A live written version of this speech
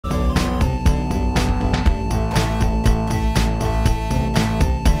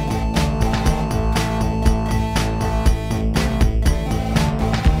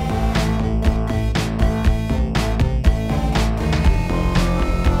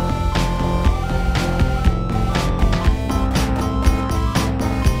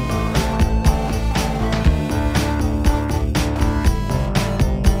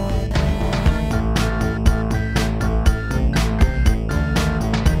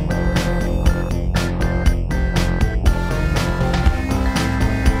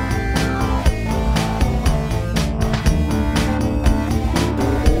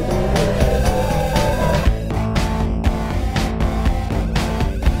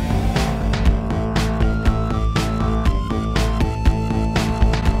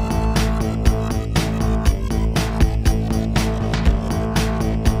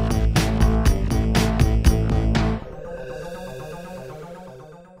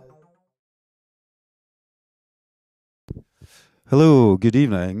Hello, good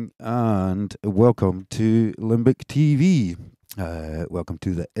evening, and welcome to Limbic TV. Welcome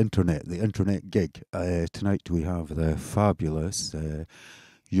to the internet gig. Tonight we have the fabulous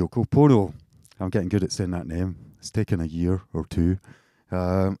Yoko Pwno. I'm getting good at saying that name. It's taken a year or two.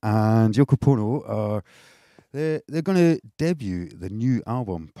 And Yoko Pwno are they're going to debut the new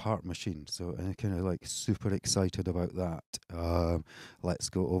album Part Machine. So I'm kind of like super excited about that. Let's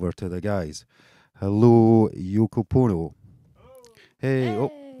go over to the guys. Hello, Yoko Pwno. Hey,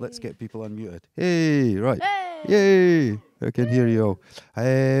 oh, let's get people unmuted. Hey, right. Yay! I can hear you all.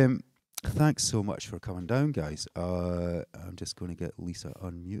 Thanks so much for coming down, guys. I'm just going to get Lisa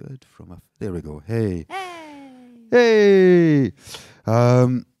unmuted from there we go. Hey. Hey!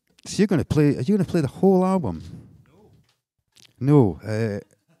 So you're going to play, are you going to play the whole album? No.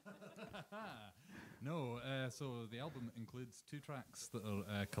 No, so the album includes two tracks that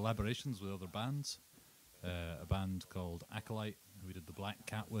are collaborations with other bands. A band called Acolyte, who we did The Black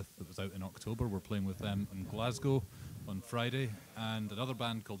Cat with, that was out in October. We're playing with them in Glasgow on Friday. And another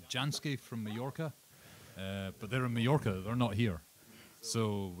band called Jansky from Mallorca. But they're in Mallorca, they're not here.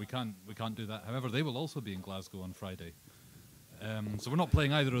 So we can't do that. However, they will also be in Glasgow on Friday. So we're not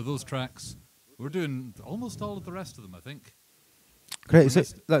playing either of those tracks. We're doing almost all of the rest of them, I think. Great.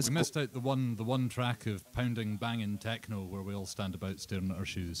 We missed out the one track of pounding, banging techno where we all stand about staring at our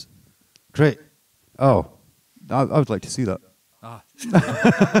shoes. Great. Oh, I would like to see that. Ah.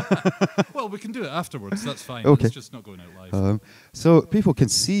 Well, we can do it afterwards. That's fine. Okay. It's just not going out live. So people can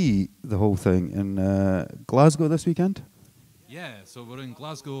see the whole thing in Glasgow this weekend? Yeah, so we're in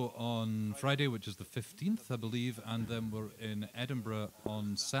Glasgow on Friday, which is the 15th, I believe, and then we're in Edinburgh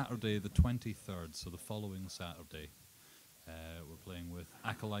on Saturday, the 23rd, so the following Saturday. We're playing with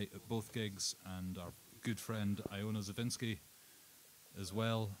Acolyte at both gigs, and our good friend Iona Zavinsky as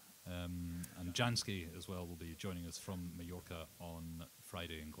well. And Jansky as well will be joining us from Mallorca on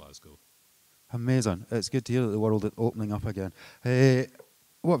Friday in Glasgow. Amazing. It's good to hear that the world is opening up again.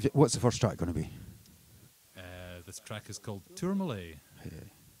 What's the first track going to be? This track is called Tour Malay.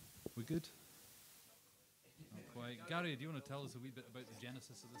 Hey. We good? Not quite. Gary, do you want to tell us a wee bit about the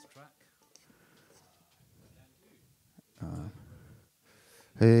genesis of this track?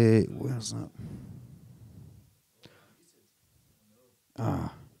 Hey, where's that?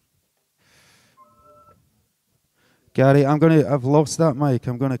 Gary, I've lost that mic.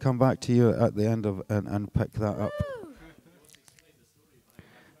 I'm gonna come back to you at the end of and pick that up.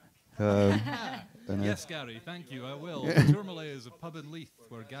 Yes, Gary, thank you, I will. Tourmalet is a pub in Leith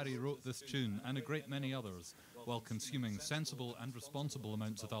where Gary wrote this tune and a great many others while consuming sensible and responsible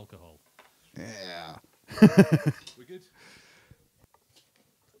amounts of alcohol. Yeah. We good?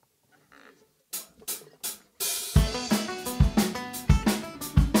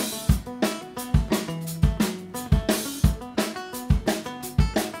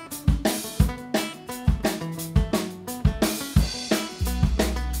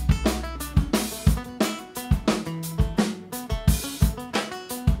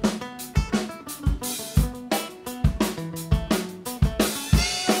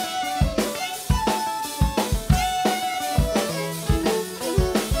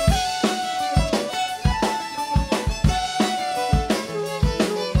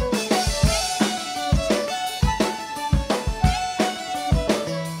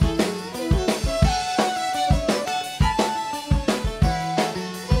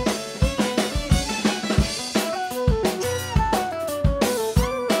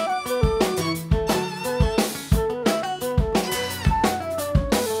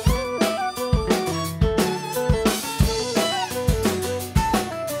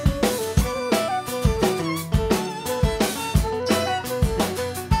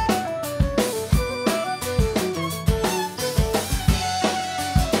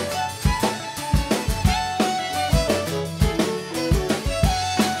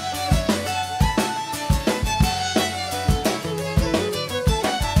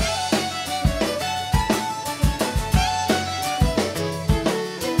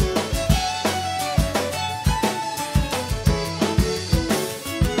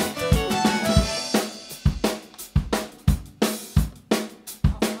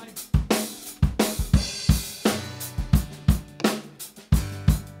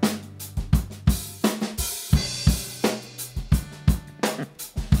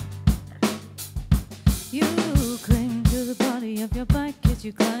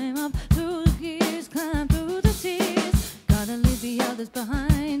 You climb up through the gears, climb through the tears. Gotta leave the others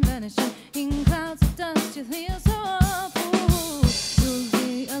behind, vanishing in clouds of dust. You feel so full, you'll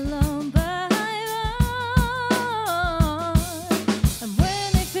be alone by road. And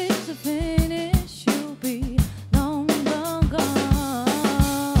when they fix the finish, you'll be long, long gone.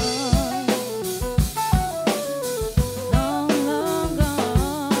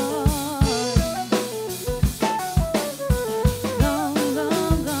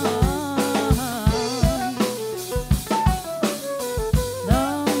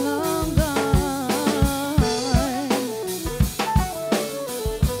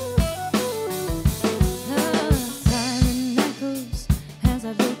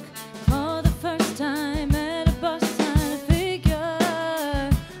 as I look for the first time at a bus sign, a figure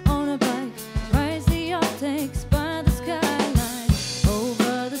on a bike rides the Arctics by the skyline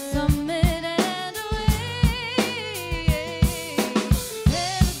over the summit and away.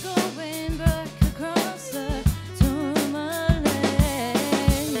 Never going back across the Tourmalet.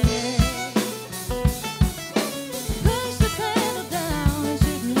 Push the pedal down and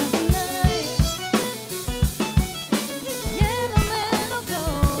shouldn't have the night. Yellow man will go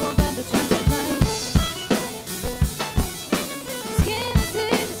by the traffic lights. Skin into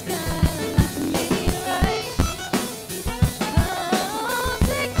the sky like a meteorite. Oh,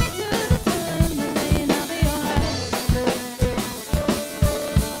 take me to the Tourmalet and I'll be alright.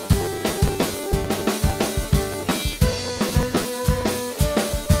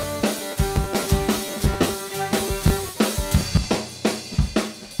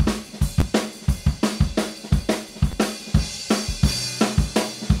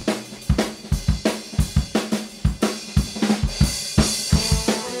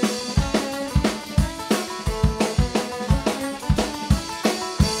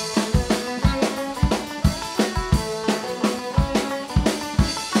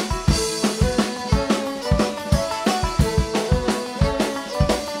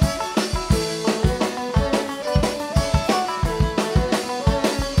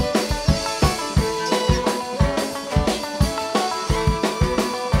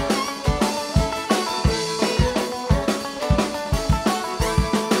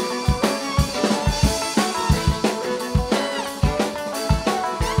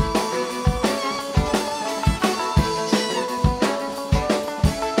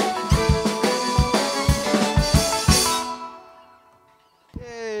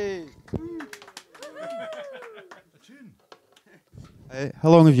 Yay! A tune. How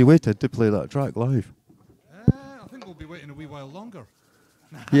long have you waited to play that track live? I think we'll be waiting a wee while longer.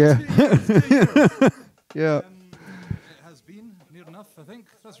 Yeah. 2 years, 2 years. Yeah. It has been near enough, I think.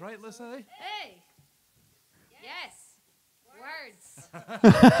 That's right, Lisa, eh? Hey! Yes! Words!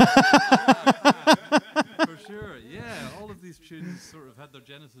 For sure, yeah. All of these tunes sort of had their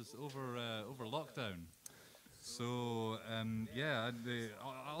genesis over lockdown. So,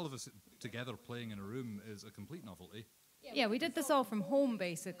 all of us together playing in a room is a complete novelty. Yeah, we did this all from home,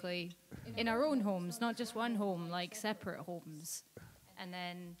 basically. In our own homes, not just one home, like separate homes. And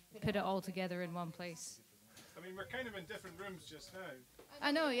then put it all together in one place. I mean, we're kind of in different rooms just now.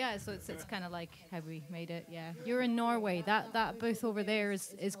 I know, yeah, so it's kind of like how we made it, yeah. You're in Norway. That booth over there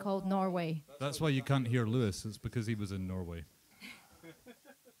is called Norway. That's why you can't hear Lewis. It's because he was in Norway.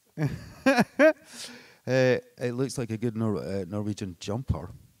 It looks like a good Norwegian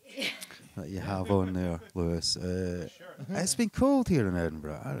jumper that you have on there, Lewis. It's been cold here in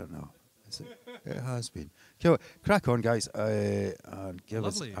Edinburgh. I don't know. It has been. Okay, crack on, guys, and give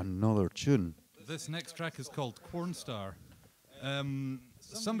Lovely. us another tune. This next track is called Cornstar.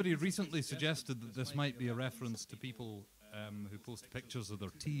 Somebody recently suggested that this might be a reference to people who post pictures of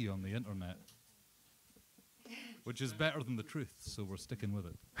their tea on the internet, which is better than the truth, so we're sticking with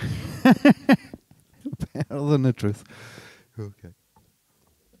it. Better than the truth. Okay.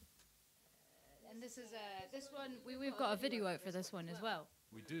 And this is this one, we've got a video out for this one as well.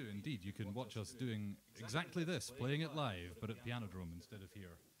 We do, indeed. You can watch us doing exactly this, playing it live, but at Pianodrome instead of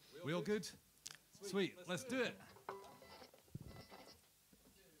here. We all good? Sweet, let's do it.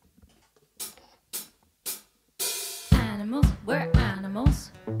 Animals, we're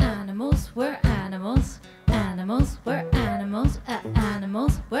animals. Animals, we're animals. Animals, we're animals.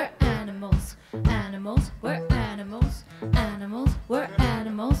 Animals, we're animals. Animals, we're animals. Animals, we're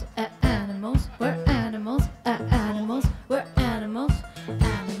animals. Animals, we're animals. Animals, we're animals.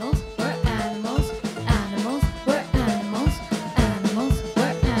 Animals, we're animals. Animals, we're animals. Animals,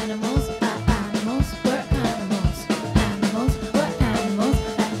 we're animals. Animals, we're animals. Animals, we're animals. Animals, we're animals. Animals, we're animals.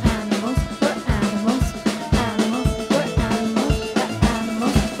 Animals,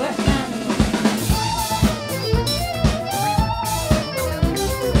 we're animals.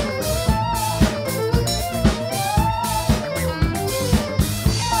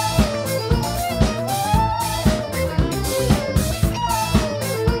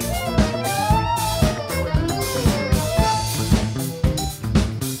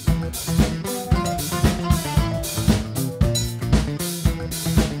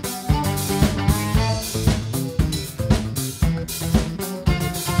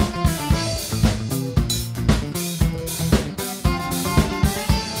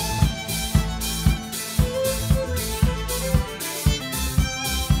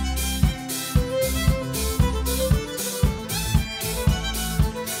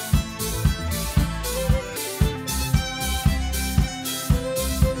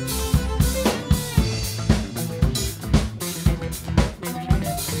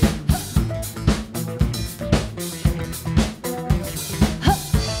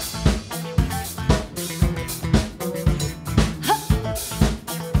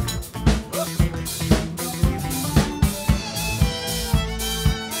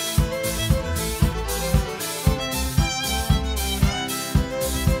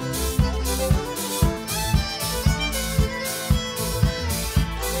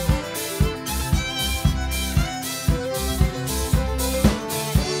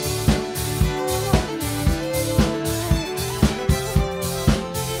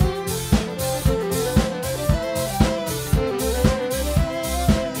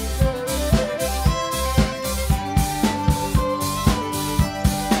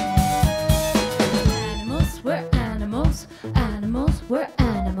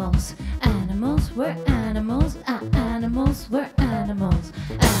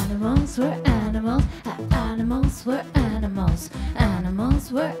 animals, we're animals, animals, we're animals,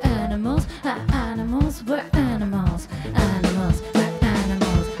 animals, we're animals, animals, we're animals, animals, we're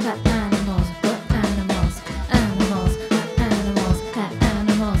animals, animals, we're animals, animals,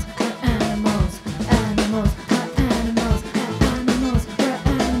 animals, animals, animals, animals, animals, animals, we're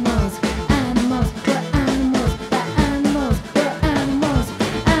animals, animals, we're animals, animals, we're animals,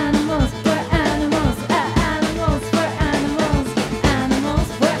 animals, we're animals, animals, we're animals, animals,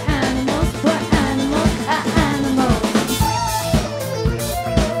 we're animals, we're animals, animals.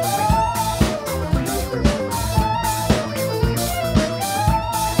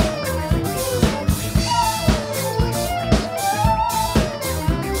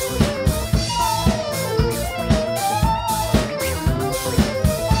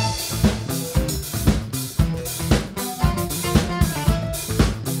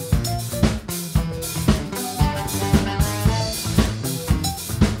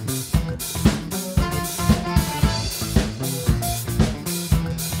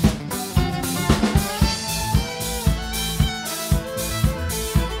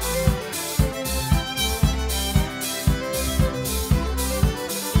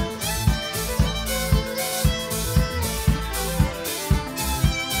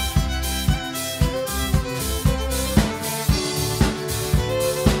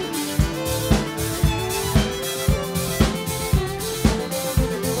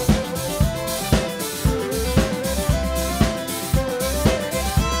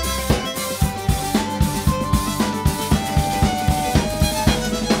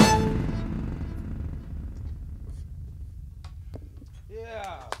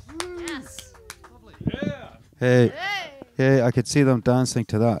 Yes. Hey, hey, I could see them dancing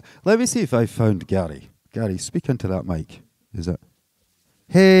to that. Let me see if I found Gary. Gary, speak into that mic. Is it?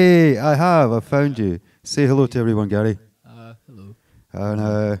 Hey, I found you. Say hello to everyone, Gary. Hello.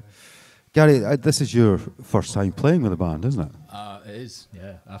 And Gary, this is your first time playing with a band, isn't it? It is,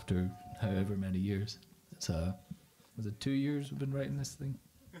 yeah, after however many years. It's, was it 2 years we've been writing this thing?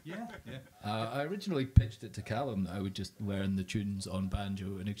 Yeah, yeah. I originally pitched it to Callum that I would just learn the tunes on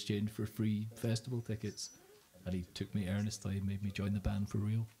banjo in exchange for free festival tickets. And he took me earnestly and made me join the band for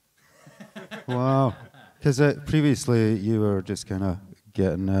real. Wow. Because previously you were just kind of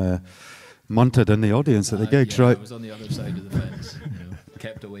getting munted in the audience at the gigs, yeah, right? I was on the other side of the fence, you know,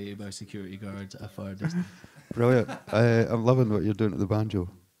 kept away by security guards at a far distance. Brilliant. I'm loving what you're doing at the banjo.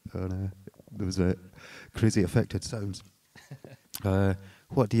 And, those crazy affected sounds.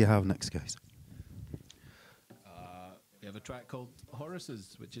 What do you have next, guys? We have a track called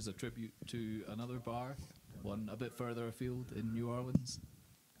Horace's, which is a tribute to another bar, one a bit further afield in New Orleans.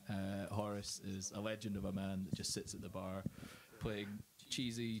 Horace is a legend of a man that just sits at the bar playing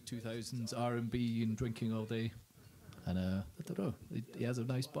cheesy 2000s R&B and drinking all day. And I don't know, he has a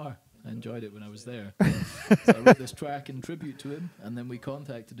nice bar. I enjoyed it when I was there. So I wrote this track in tribute to him, and then we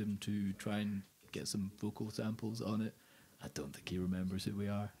contacted him to try and get some vocal samples on it. I don't think he remembers who we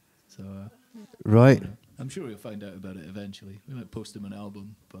are. So, Right. you know, I'm sure he'll find out about it eventually. We might post him an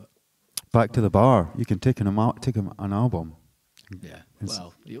album, but Back to the bar. You can take him an album. yeah, It's-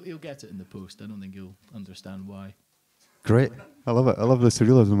 well, he'll get it in the post. I don't think he'll understand why. Great. I love it. I love the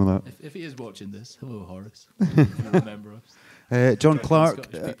surrealism of that. If he is watching this, hello, Horace. If you remember us. John Clark.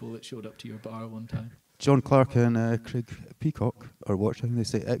 Scottish people that showed up to your bar one time. John Clark and Craig Peacock are watching. They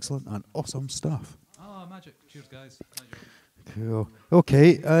say excellent and awesome stuff. Oh, magic. Cheers, guys. Pleasure. Cool.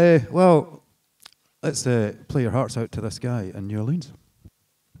 Okay. Well, let's play your hearts out to this guy in New Orleans.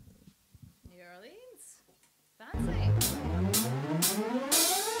 New Orleans? Fancy.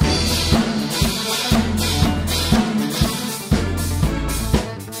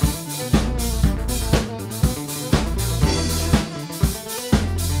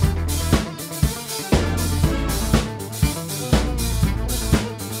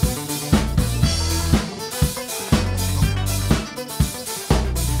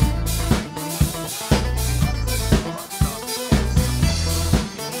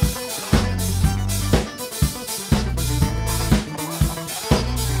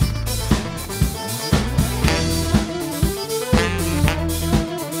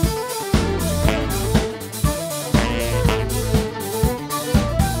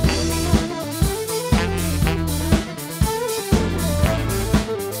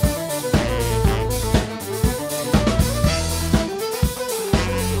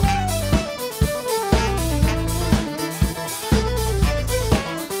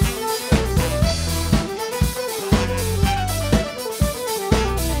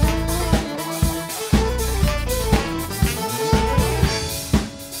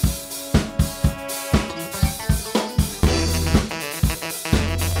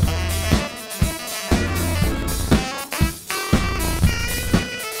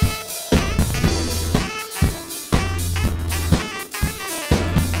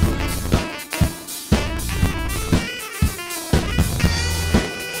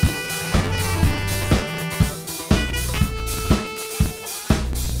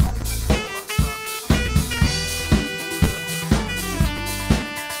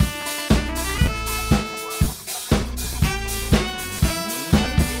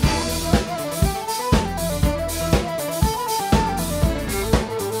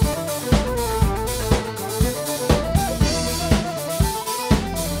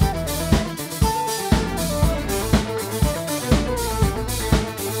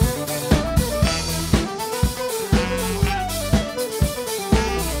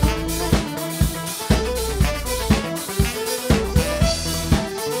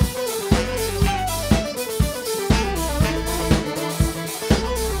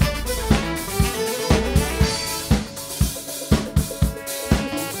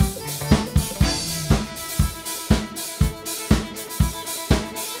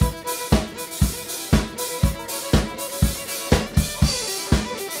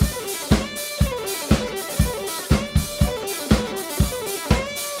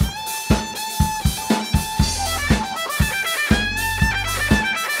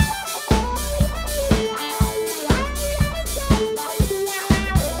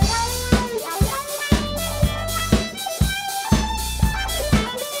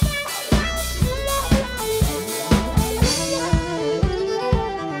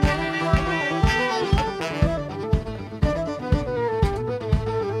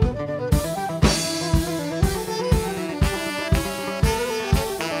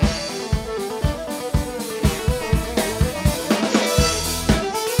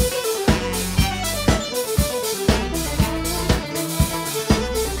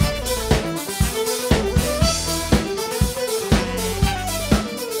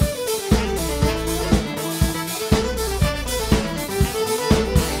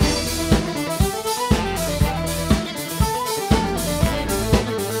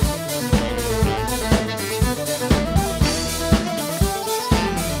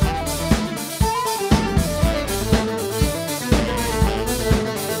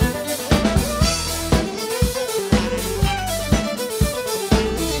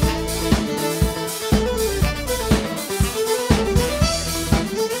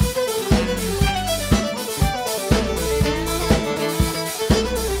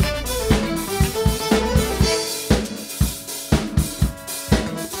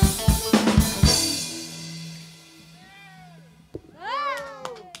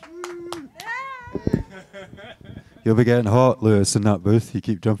 You'll be getting hot, Lewis, in that booth. You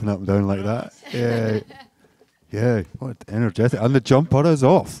keep jumping up and down like that. Yeah. Yeah. What energetic. And the jumper is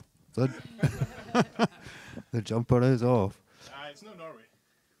off. The jumper is off. It's not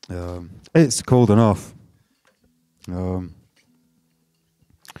Norway. It's cold enough.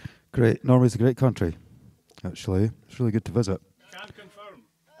 Great. Norway's a great country, actually. It's really good to visit. Can confirm.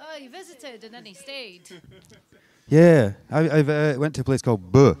 Oh, you visited and then he stayed. Yeah. I've went to a place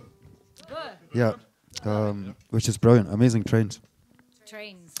called Bø. But Yeah. Which is brilliant. Amazing trains.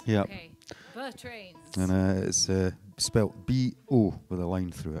 trains. Yeah. Okay. But trains. And it's spelt B-O with a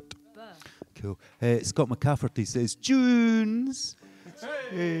line through it. But. Cool. Scott McCafferty says, Tunes!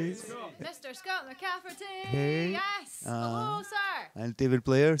 Hey. Mr. Scott McCafferty. Hey. Yes. Hello, sir. And David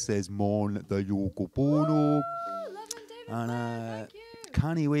Blair says, Mon the Yoko Pwno. Oh, love him, David. And Blair, thank you.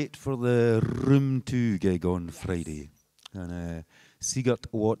 can't he wait for the Room 2 gig on Friday. And Sigurd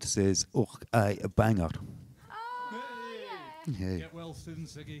Watt says, oh, aye, a banger. Oh, yeah. Yeah. Get well soon,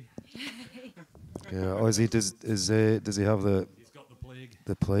 Siggy. Yeah. Ozzy, does he have He's got the plague.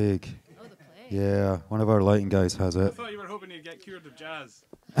 the plague? Oh, the play. Yeah, one of our lighting guys has I it. thought you were hoping you'd get cured of jazz.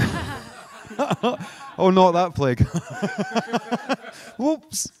 Oh, not that plague.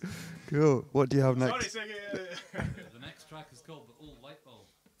 Whoops. Cool. What do you have Sorry, next? Siggy. The next track is called The Old Light Bulb.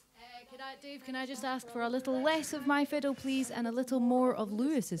 Dave, can I just ask for a little less of my fiddle, please, and a little more of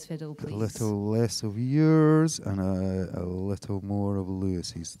Lewis's fiddle, please? A little less of yours and a little more of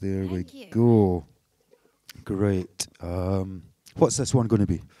Lewis's. There Thank we you. go. Great. What's this one going to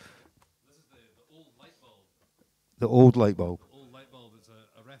be? This is the Old Light Bulb. The old light bulb. The Old Light Bulb is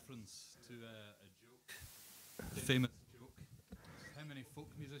a reference to a joke, a famous joke. How many folk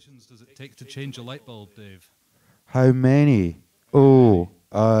musicians does it take to change a light bulb, Dave? How many? Oh,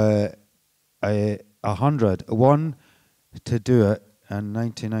 100. One to do it, and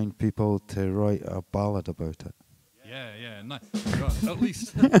 99 people to write a ballad about it. Yeah. At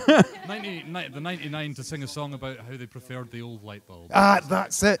least the 99 to sing a song about how they preferred the old light bulb. Ah,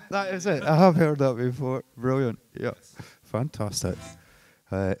 that's it. That is it. I have heard that before. Brilliant. Yeah. Fantastic.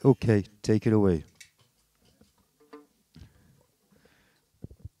 Okay, take it away.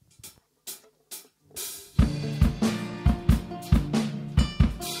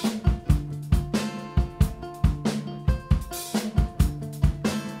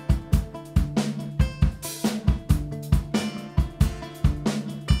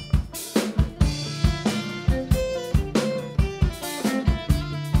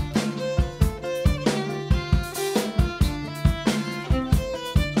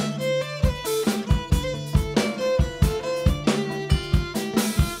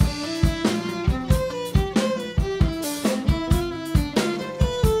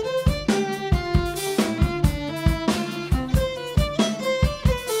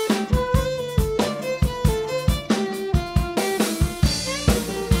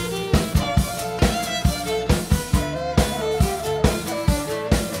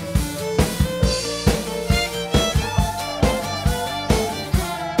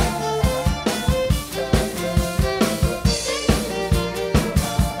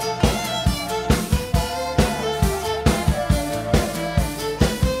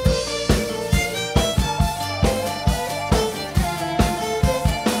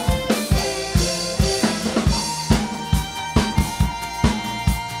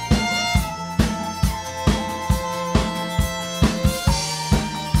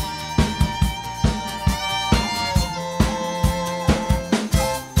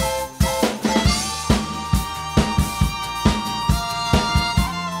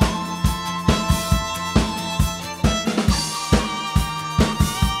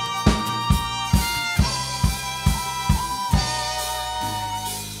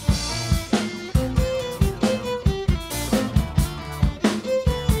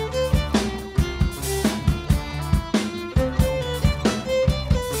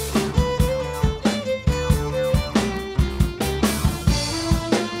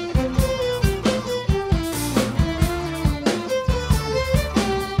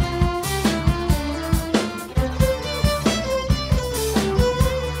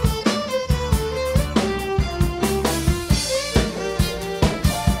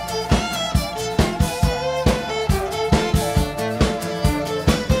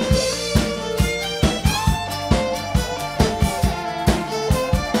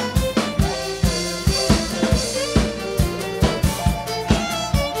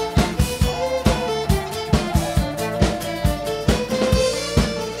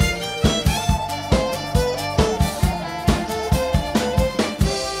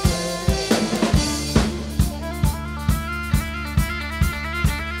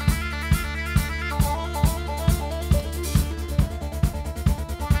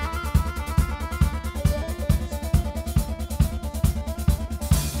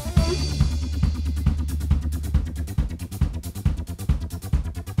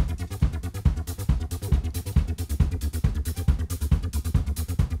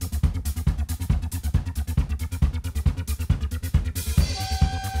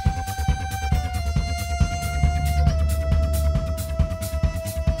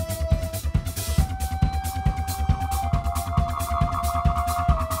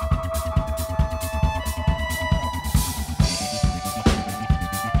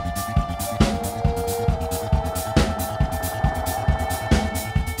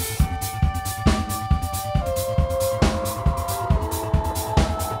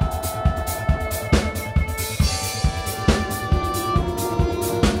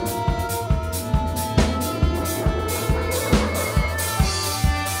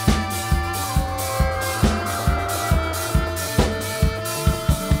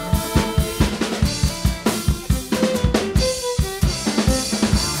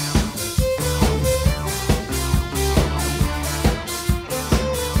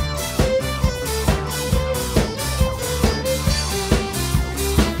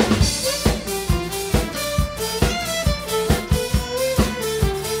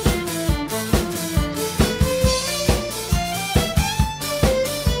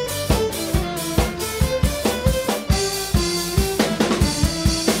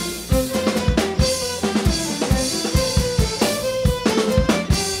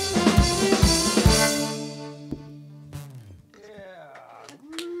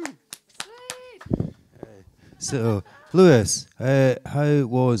 So, Lewis, how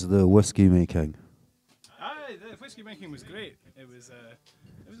was the whiskey making? The whiskey making was great. It was a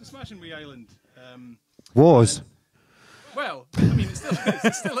smashing wee island. Was? Well, I mean, it still is.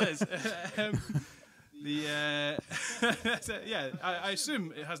 It still is. I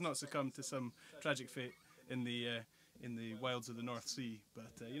assume it has not succumbed to some tragic fate in the wilds of the North Sea,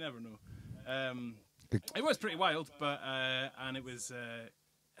 but you never know. It was pretty wild, but and it was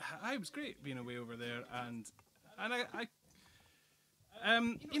great being away over there, and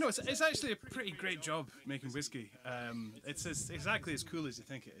it's actually a pretty great job making whiskey. It's exactly as cool as you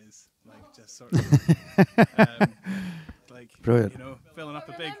think it is, like just sort of. Brilliant. Filling up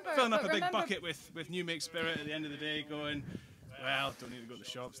a big bucket with new make spirit at the end of the day, going, well, don't need to go to the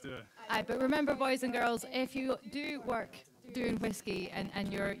shops, do I? Aye, but remember, boys and girls, if you do work doing whiskey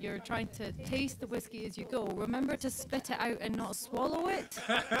and you're trying to taste the whiskey as you go, remember to spit it out and not swallow it.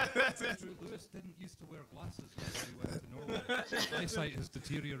 Lewis didn't used to wear glasses when he went to Norway. His eyesight has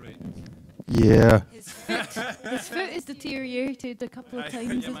deteriorated. Yeah. His foot is deteriorated a couple of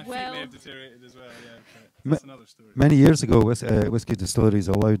times my as feet well. may have deteriorated as well. Yeah, but that's another story. Many years ago, whiskey distilleries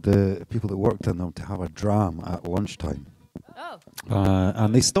allowed the people that worked in them to have a dram at lunchtime. Oh.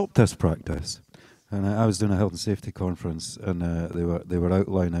 And they stopped this practice. And I was doing a health and safety conference, and they were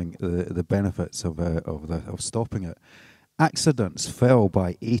outlining the benefits of stopping it. Accidents fell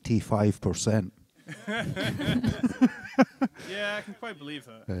by 85%. Yeah, I can quite believe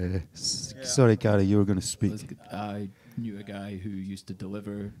that. Sorry, Gary, you were going to speak. I knew a guy who used to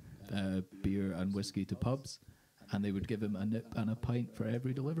deliver beer and whiskey to pubs, and they would give him a nip and a pint for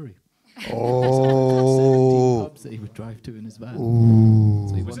every delivery. Oh. 17 pubs that he would drive to in his van. Ooh.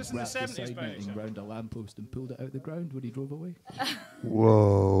 So he Was once this in the wrapped the 70s side by any meeting chance? round a lamppost and pulled it out of the ground when he drove away.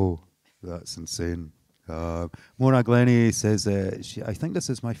 Whoa, that's insane. Mona Glennie says, I think this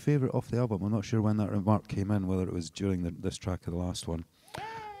is my favourite off the album. I'm not sure when that remark came in, whether it was during this track or the last one.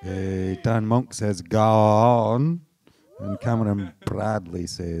 Dan Monk says, gone. And Cameron Bradley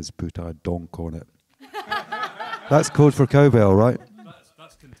says, put a donk on it. That's code for cowbell, right?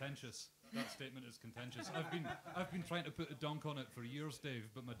 That's contentious. That statement is contentious. I've been trying to put a donk on it for years, Dave,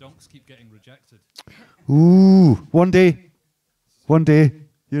 but my donks keep getting rejected. Ooh, one day,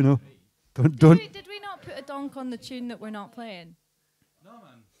 you know. Don't. Did we not put a donk on the tune that we're not playing? No,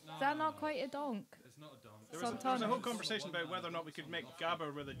 man. No, Is that not quite a donk? It's not a donk. There was a whole conversation about whether or not we could make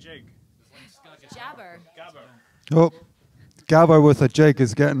gabber with a jig. Jabber. Gabber. Oh, Gabber with a jig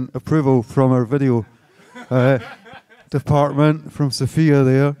is getting approval from our video department, from Sophia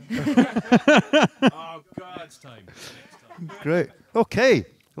there. Oh, God. Next time. Great. Okay,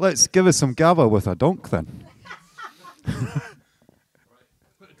 let's give us some Gabber with a donk then.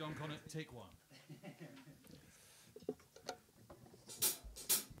 Put a donk on it, take one.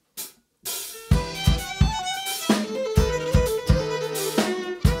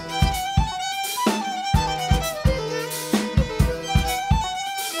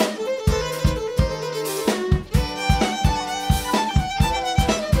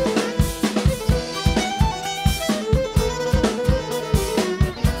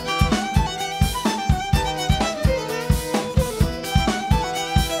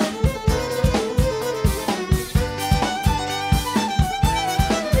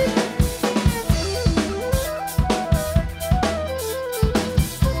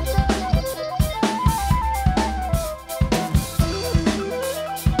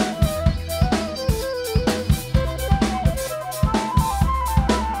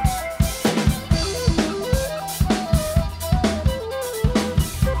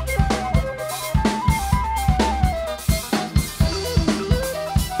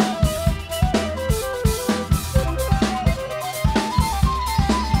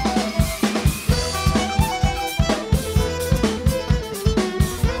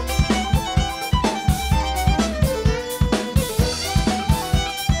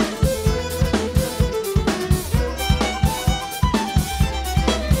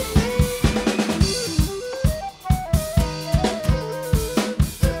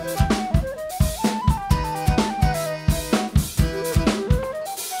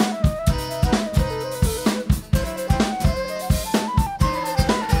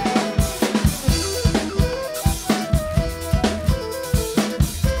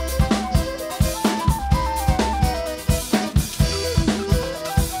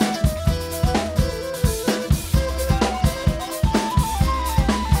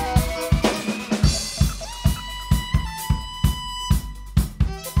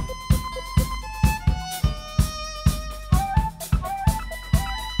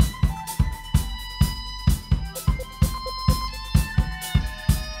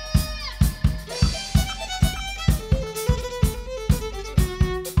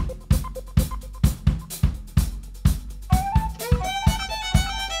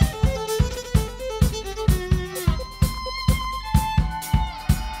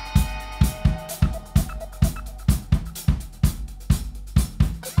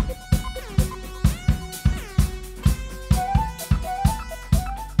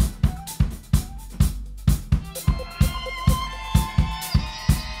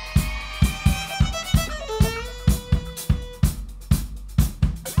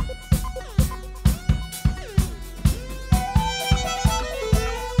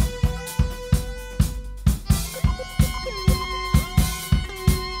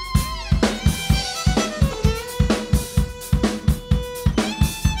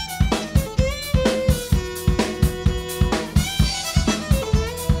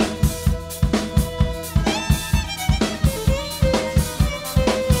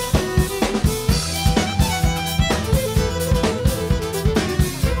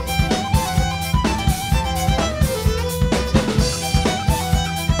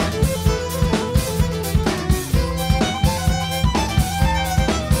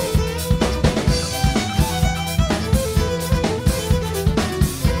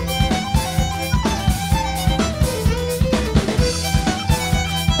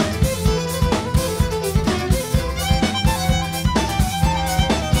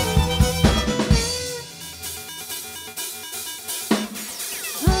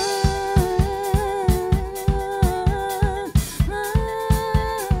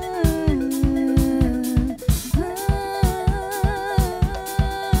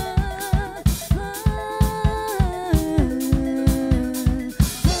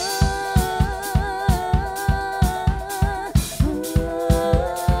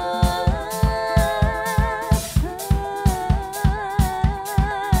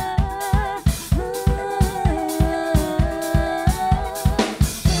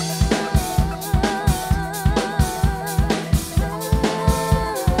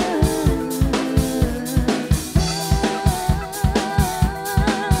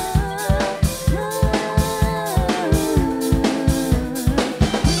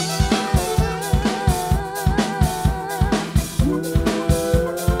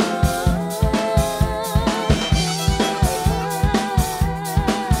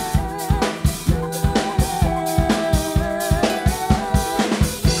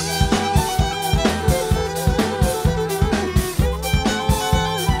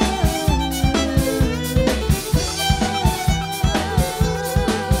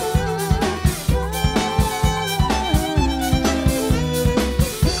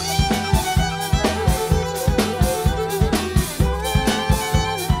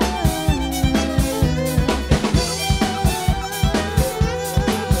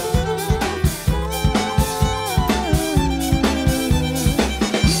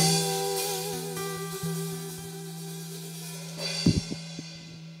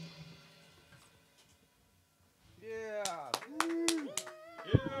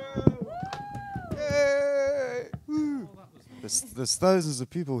 There's thousands of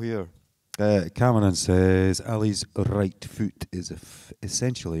people here. Cameron says Ali's right foot is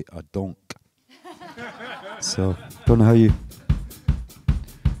essentially a donk. So, don't know how you...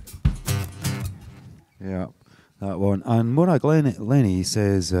 Yeah, that one. And Mona Lenny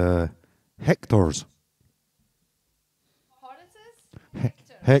says hectares. Horses?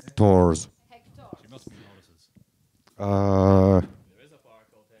 Hectares. She must be Horace's. There is a bar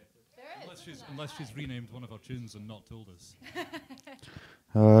called Hector. Unless she's renamed one of our tunes and not told us.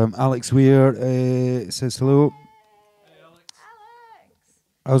 Alex Weir says hello. Alex!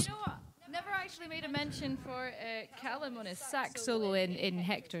 I was You know what? Never actually made a mention for Callum on his sax solo in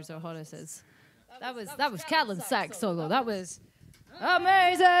Hector's or Horace's. That was Callum's sax solo. That was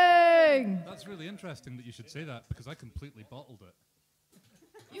amazing! That's really interesting that you should say that because I completely bottled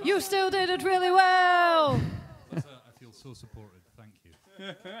it. You still did it really well! I feel so supported. Thank you.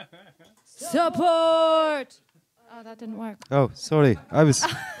 Support! Oh, that didn't work. Oh, sorry. I was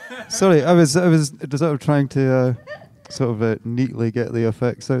sorry. I was sort of trying to sort of neatly get the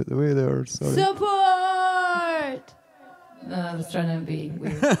effects out the way there. Sorry. Support! No, I was trying to be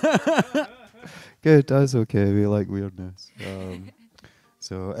weird. Good. That's okay. We like weirdness.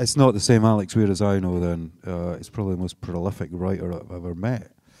 So it's not the same Alex Weir as I know. Then it's probably the most prolific writer I've ever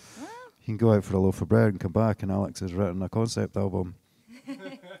met. You can go out for a loaf of bread and come back, and Alex has written a concept album.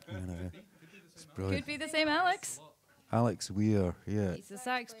 It's brilliant. Could be the same Alex. Alex Weir, yeah, He's a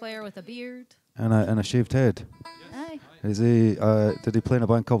sax player with a beard. and a shaved head. Aye. Is he? Did he play in a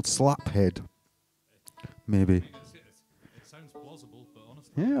band called Slaphead? Maybe. It sounds plausible, but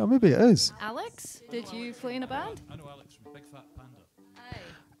honestly, Yeah, maybe it is. Alex, did you play in a band? I know Alex from Big Fat Panda. Aye.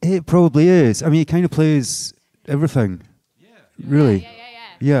 It probably is. I mean, he kind of plays everything. Yeah. Really. Yeah.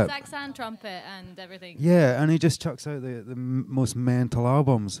 Yeah. Sax and trumpet and everything. Yeah, and he just chucks out the most mental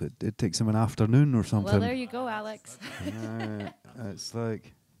albums. It takes him an afternoon or something. Well, there you go, Alex. It's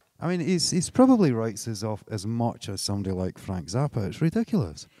like, I mean, he's probably writes as much as somebody like Frank Zappa. It's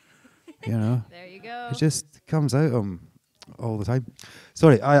ridiculous, you know. There you go. It just comes out all the time.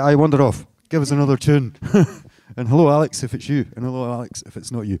 Sorry, I wandered off. Give us another tune. And hello, Alex, if it's you, and hello, Alex, if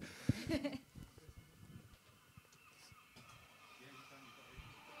it's not you.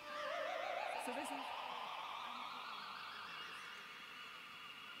 So this is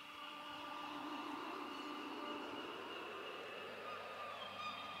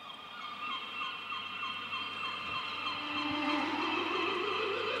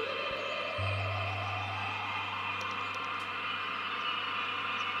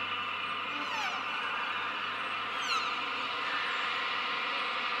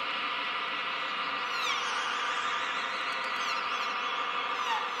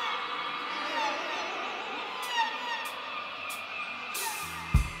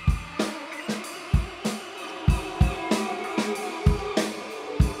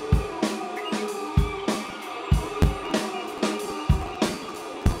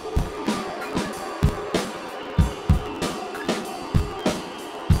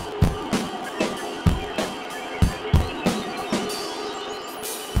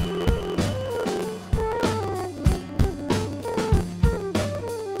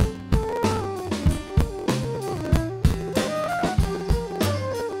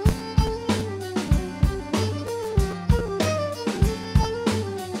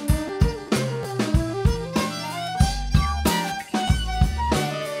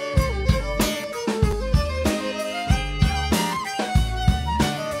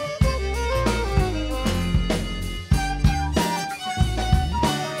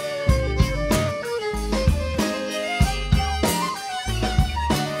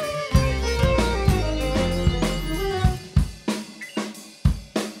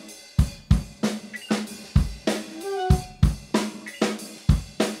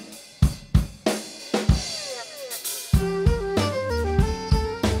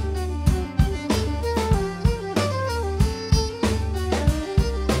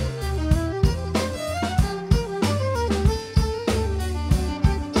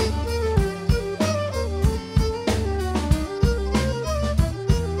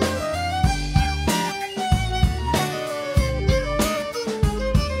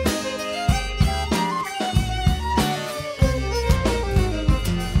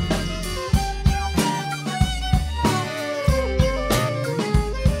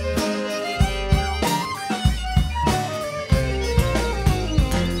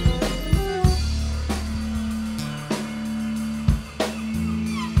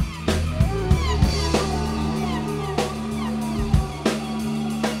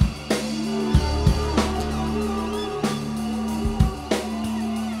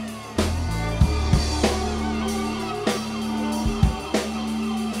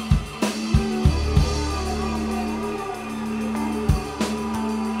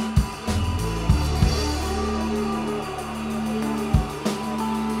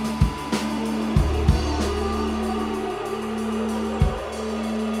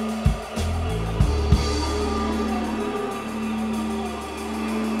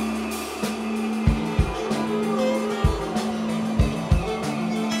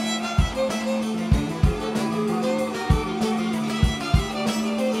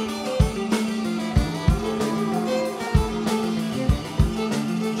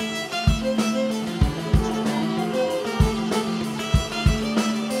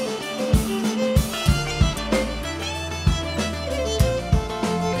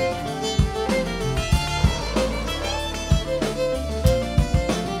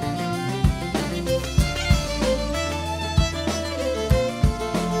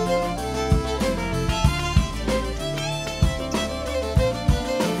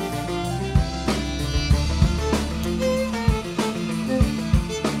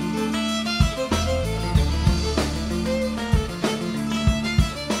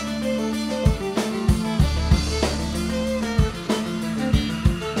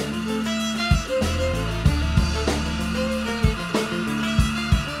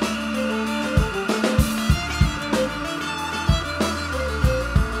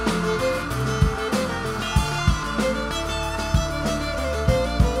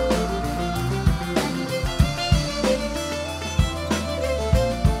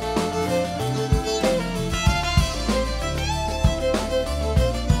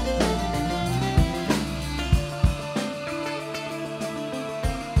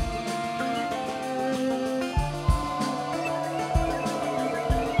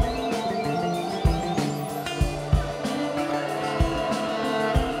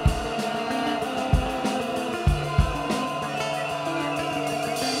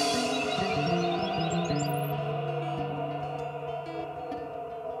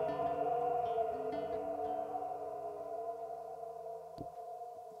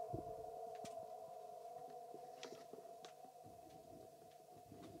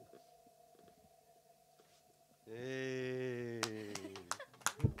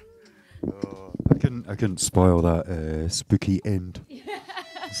couldn't spoil that spooky end.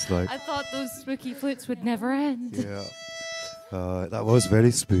 It's like, I thought those spooky flutes would never end. yeah, that was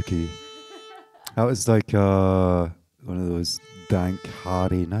very spooky. That was like one of those dank,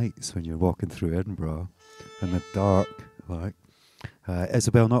 hardy nights when you're walking through Edinburgh in the dark. Like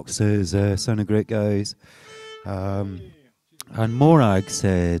Isabel Knox says, "Sounding great, guys," and Morag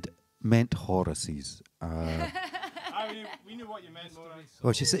said, "Meant Horaces." We knew what you meant, Morag.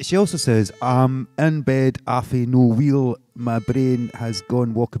 Well, she also says, "I'm in bed, affy no wheel. My brain has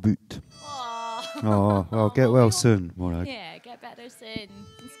gone walkabout." Oh, well, get well soon, Morag. Yeah, get better soon.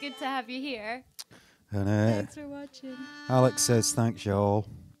 It's good to have you here. And Thanks for watching. Alex says, "Thanks, y'all."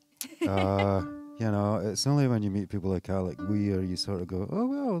 You know, it's only when you meet people like Alec Weir you sort of go, "Oh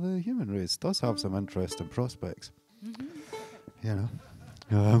well, the human race does have some interesting prospects." You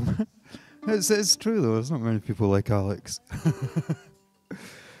know, it's true though. There's not many people like Alex.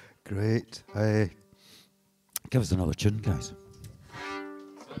 Great. Give us another tune, guys. How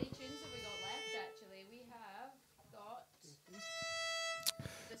many tunes have we got left? Actually, we have got.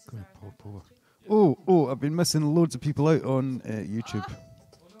 This is our Oh, I've been missing loads of people out on YouTube.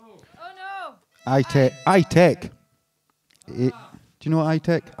 Oh no! iTech. Do you know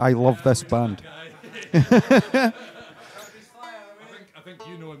iTech? I love this band. I think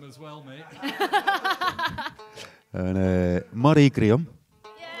you know him as well, mate. And Murray Graham.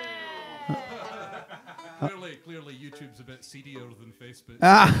 Clearly, YouTube's a bit seedier than Facebook.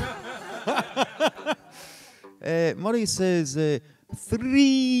 Murray says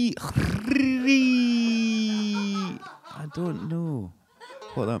three. I don't know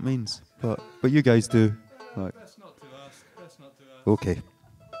what that means, but you guys do. Right. Best not to ask. Okay,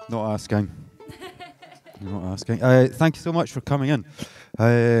 not asking. Not asking. Thank you so much for coming in.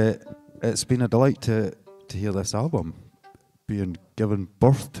 It's been a delight to hear this album being given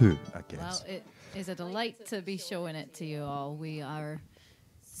birth to, I guess. Well, it is a delight to be showing it to you all. We are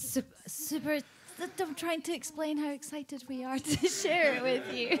super. I'm trying to explain how excited we are to share it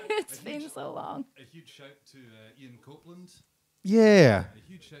with you. It's been so long. A huge shout to Ian Copeland. Yeah. A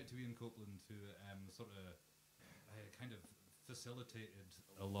huge shout to Ian Copeland, who sort of kind of facilitated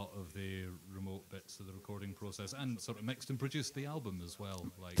a lot of the remote bits of the recording process and sort of mixed and produced the album as well.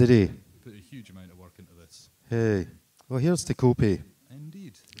 Like, Did he? Put a huge amount of work into this. Hey. Well, here's to Copey.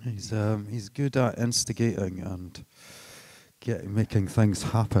 Indeed. He's good at instigating and making things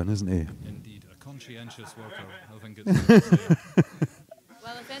happen, isn't he? Indeed. A conscientious worker. I think it's fair to say.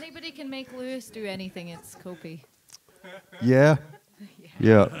 Well, if anybody can make Lewis do anything, it's Copey. Yeah.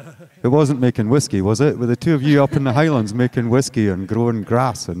 Yeah. It wasn't making whiskey, was it? Were the two of you up in the Highlands making whiskey and growing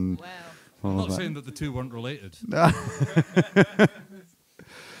grass and Wow. I'm all not of that? saying that the two weren't related.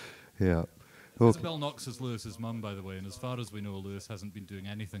 Yeah. Okay. Isabel Knox is Lewis's mum, by the way, and as far as we know, Lewis hasn't been doing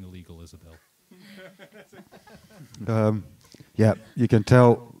anything illegal, Isabel. Yeah, you can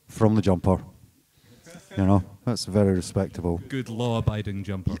tell from the jumper. You know, that's very respectable. Good law-abiding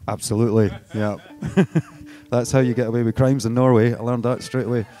jumper. Absolutely, yeah. That's how you get away with crimes in Norway. I learned that straight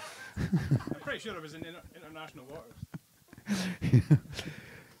away. I'm pretty sure it was in international waters.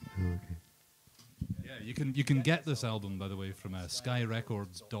 Yeah, you can get this album, by the way, from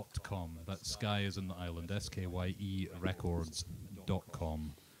skyerecords.com. That's Skye as in the island, SKYE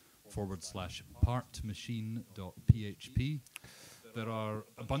records.com/partmachine.php. There are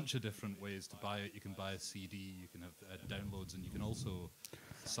a bunch of different ways to buy it. You can buy a CD, you can have downloads, and you can also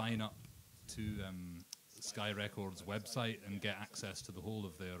sign up to Skye Records website and get access to the whole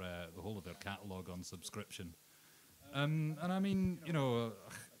of their catalogue on subscription. And I mean, you know,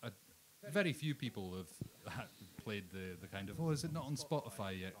 very few people have played the kind of, is it not on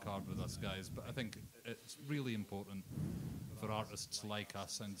Spotify yet, Card With Us, guys? But I think it's really important for artists like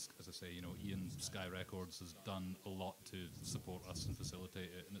us, and as I say, you know, Ian Skye Records has done a lot to support us and facilitate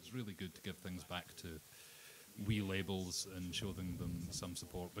it, and it's really good to give things back to wee labels and show them some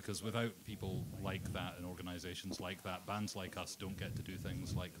support, because without people like that and organisations like that, bands like us don't get to do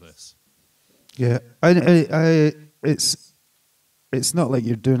things like this. Yeah, it's not like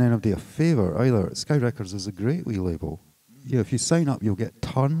you're doing anybody a favour either. Skye Records is a great wee label. Yeah, if you sign up, you'll get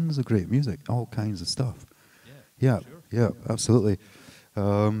tons of great music, all kinds of stuff. Yeah, Sure. yeah, absolutely.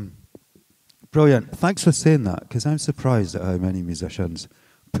 Brilliant. Thanks for saying that, because I'm surprised at how many musicians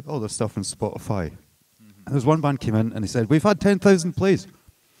put all their stuff on Spotify. And there's one band came in and they said, "We've had 10,000 plays."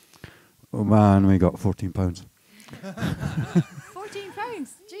 Oh man, we got £14. £14,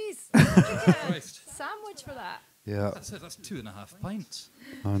 jeez. Christ. Sandwich for that. Yeah, That's it, that's 2.5 pints.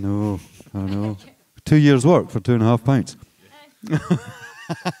 I know. 2 years' work for £2.5.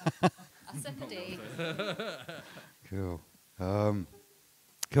 A sip a day. Cool.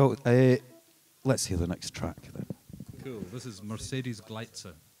 Cool. let's hear the next track then. Cool. This is Mercedes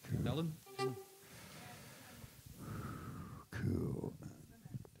Gleitzer. Helen? Cool.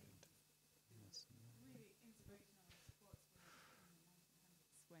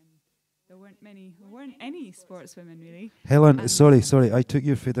 There weren't any sportswomen really. Helen, sorry, I took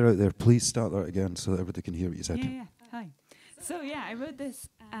your feather out there. Please start that again so that everybody can hear what you said. Yeah. Hi. So yeah, I wrote this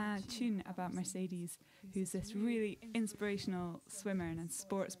tune about Mercedes, who's this really inspirational swimmer and a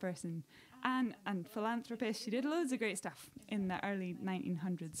sports person and philanthropist. She did loads of great stuff in the early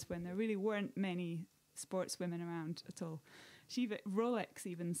 1900s when there really weren't many sportswomen around at all. Rolex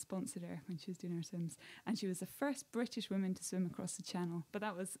even sponsored her when she was doing her swims, and she was the first British woman to swim across the Channel. But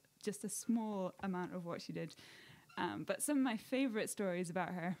that was just a small amount of what she did. But some of my favourite stories about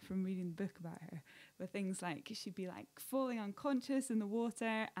her from reading the book about her were things like she'd be like falling unconscious in the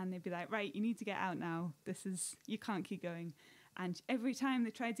water, and they'd be like, "Right, you need to get out now. You can't keep going." And every time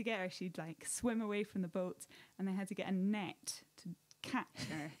they tried to get her, she'd like swim away from the boat, and they had to get a net to catch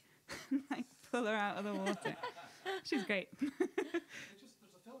her, like pull her out of the water. She's great. There's a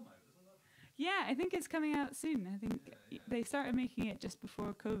film out, isn't there? Yeah, I think it's coming out soon. I think they started making it just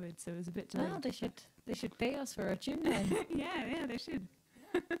before COVID, so it was a bit delayed. Well, they should pay us for a tune then. yeah, they should.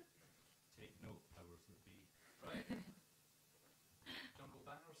 Take note, powers that be. Right. Jungle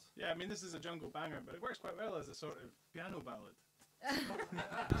Bangers? Yeah, I mean, this is a jungle banger, but it works quite well as a sort of piano ballad.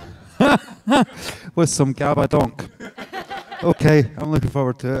 With some gabadonk. Okay, I'm looking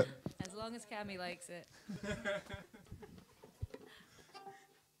forward to it. As long as Cammy likes it.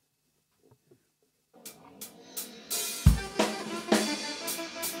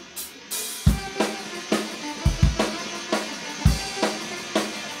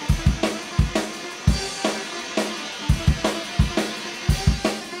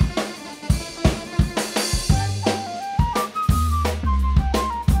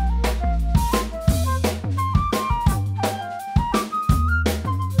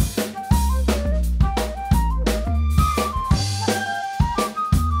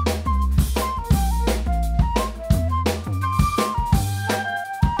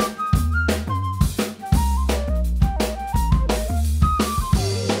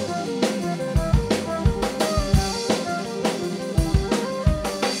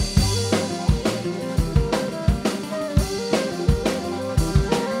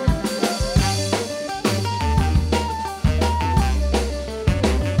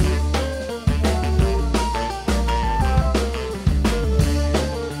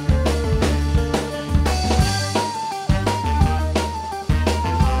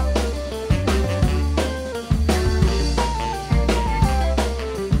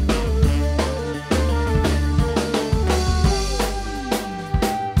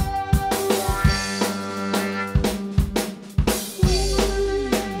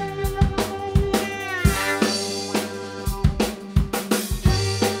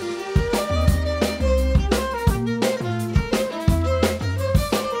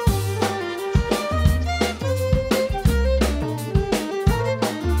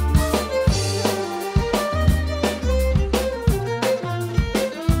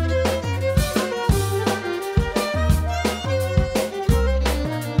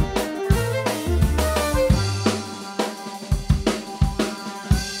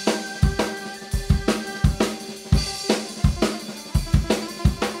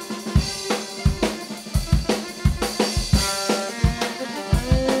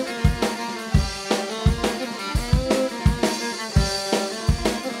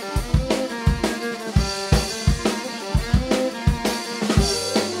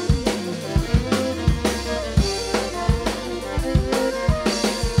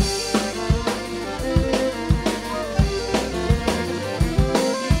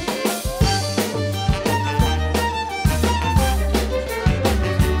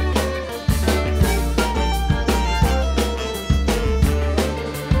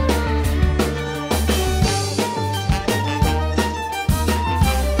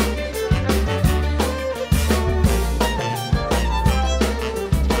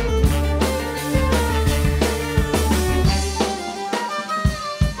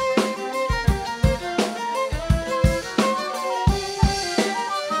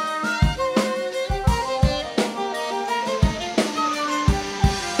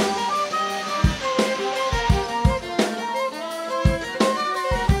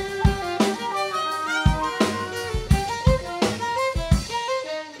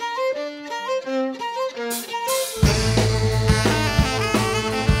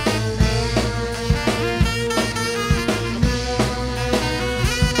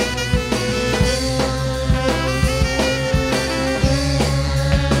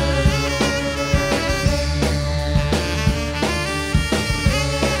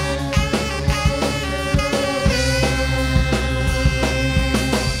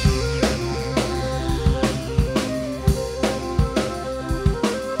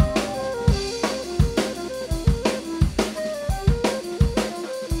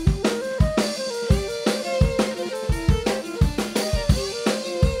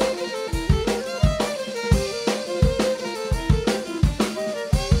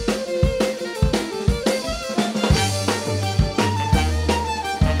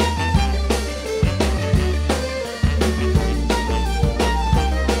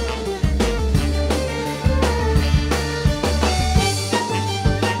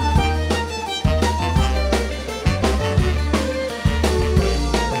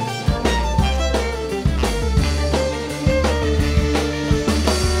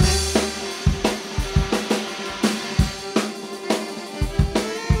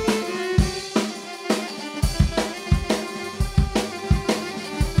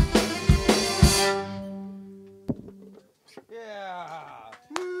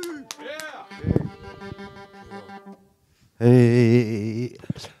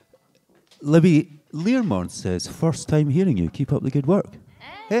 Libby Learmont says, first time hearing you. Keep up the good work.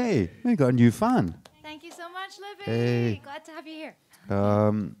 Hey, we got a new fan. Thank you so much, Libby. Hey. Glad to have you here.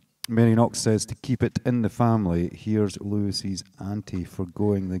 Mary Knox says, to keep it in the family, here's Lewis's auntie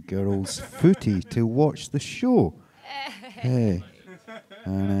forgoing the girls' footy to watch the show. Hey.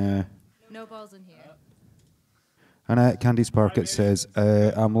 And, no balls in here. and Candice Parkett says,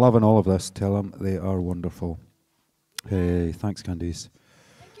 I'm loving all of this. Tell them they are wonderful. Hey, thanks, Candice.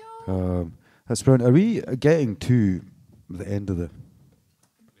 Thank you. That's brilliant. Are we getting to the end of the...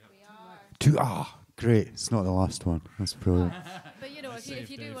 We are. Great. It's not the last one. That's brilliant. But you know, if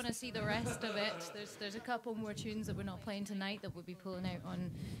you do want to see the rest of it, there's a couple more tunes that we're not playing tonight that we'll be pulling out on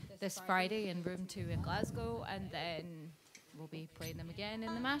this Friday in Room 2 in Glasgow, and then we'll be playing them again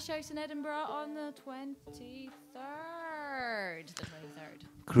in the Mash House in Edinburgh on the 23rd.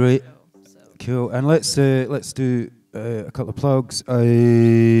 Great. So. Cool. And let's do a couple of plugs.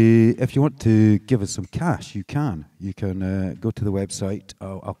 If you want to give us some cash, you can. You can go to the website.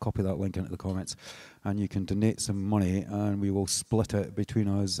 I'll copy that link into the comments, and you can donate some money, and we will split it between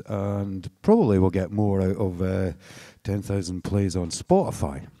us, and probably we'll get more out of 10,000 plays on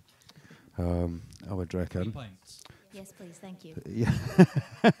Spotify. I would reckon. Yes, please. Thank you. Yeah.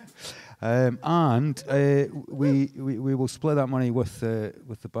 And we will split that money with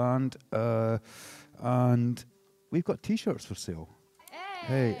the band, and we've got T-shirts for sale.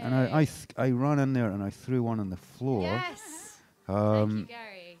 Hey, and I ran in there and I threw one on the floor. Yes. Thank you,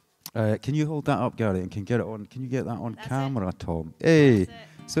 Gary. Can you hold that up, Gary, and can get it on? Can you get that on That's camera, it. Tom? Hey. That's it.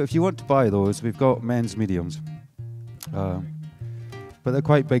 So if you want to buy those, we've got men's mediums. But they're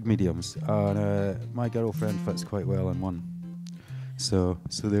quite big mediums, and my girlfriend fits quite well in one. So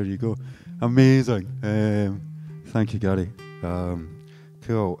there you go. Amazing. Thank you, Gary.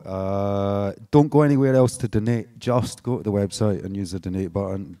 Cool. Don't go anywhere else to donate. Just go to the website and use the donate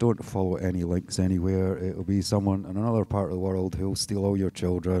button. Don't follow any links anywhere. It'll be someone in another part of the world who'll steal all your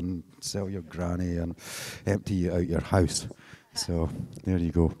children, sell your granny, and empty you out your house. So there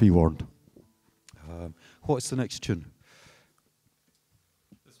you go. Be warned. What's the next tune?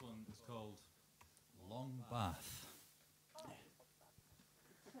 This one is called Long Bath.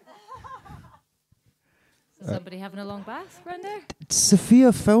 Is somebody having a long bath around there?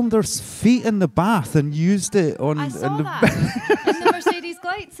 Sophia filmed her feet in the bath and used it on. I saw that in the Mercedes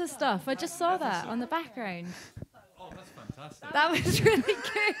Gleitza stuff. I just saw that on the background. Oh, that's fantastic. That was really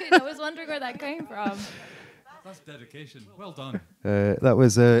good. I was wondering where that came from. That's dedication. Well done. That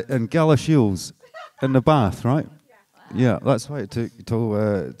was in Galashiels in the bath, right? Yeah, that's why it took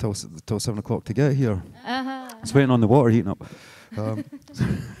till 7 o'clock to get here. It's waiting on the water heating up. Well,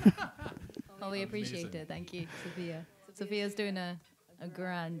 we appreciate it. Thank you, Sophia. Sophia's doing a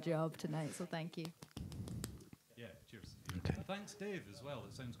grand job tonight, so thank you. Yeah, cheers. Okay. Thanks, Dave, as well.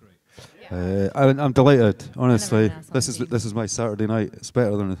 It sounds great. I'm delighted, honestly. Never been asked This is my Saturday night. It's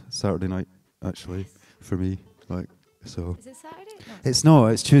better than a Saturday night, actually, for me. Like so. Is it Saturday? No. It's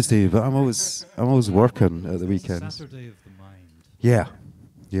not. It's Tuesday, but I'm always working at the weekends. Saturday of the mind. Yeah. Cool,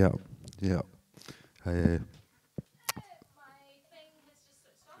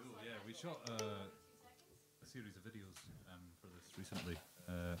 yeah, we shot a series of videos for this recently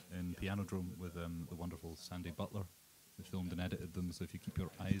in Pianodrome with the wonderful Sandy Butler. We filmed and edited them, so if you keep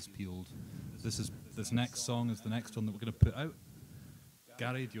your eyes peeled, this next song is the next one that we're going to put out.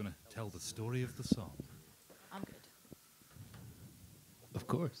 Gary, do you want to tell the story of the song? I'm good. Of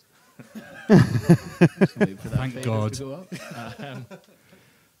course. Thank Thank God.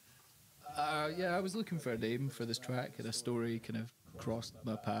 Yeah, I was looking for a name for this track, and a story kind of crossed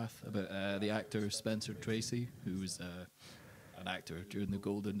my path about the actor Spencer Tracy, who was an actor during the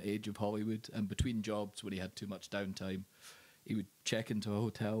golden age of Hollywood, and between jobs, when he had too much downtime, he would check into a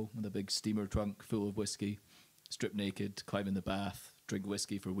hotel with a big steamer trunk full of whiskey, strip naked, climb in the bath, drink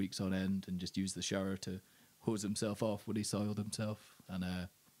whiskey for weeks on end, and just use the shower to hose himself off when he soiled himself. And I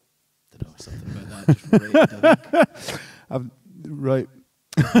don't know, something about that just related, I think. Right.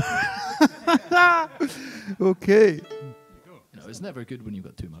 Okay. You know, it's never good when you've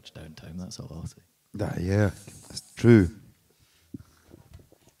got too much downtime, that's all I'll say. Yeah, that's true.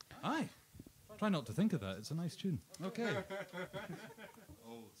 Aye. Try not to think of that. It's a nice tune. Okay.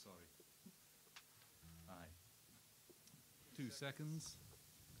 Oh, sorry. Aye. 2 seconds.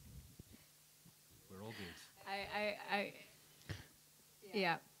 We're all good.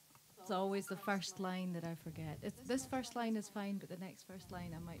 Yeah. It's always the first line that I forget. This first line is fine, but the next first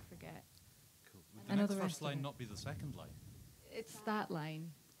line I might forget. Cool. Would I the know next the rest first of line it. not be the second line? It's that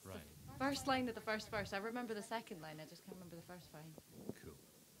line. Right. First line of the first verse. I remember the second line. I just can't remember the first line. Cool.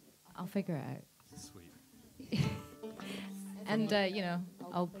 I'll figure it out. Sweet. And you know,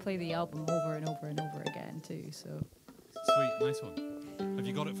 I'll play the album over and over and over again too. So sweet, nice one. Have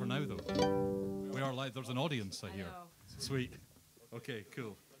you got it for now though? We are live. There's an audience, I hear. Sweet. Okay,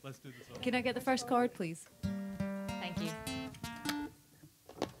 cool. Let's do this. Can I get the first chord, please? Thank you.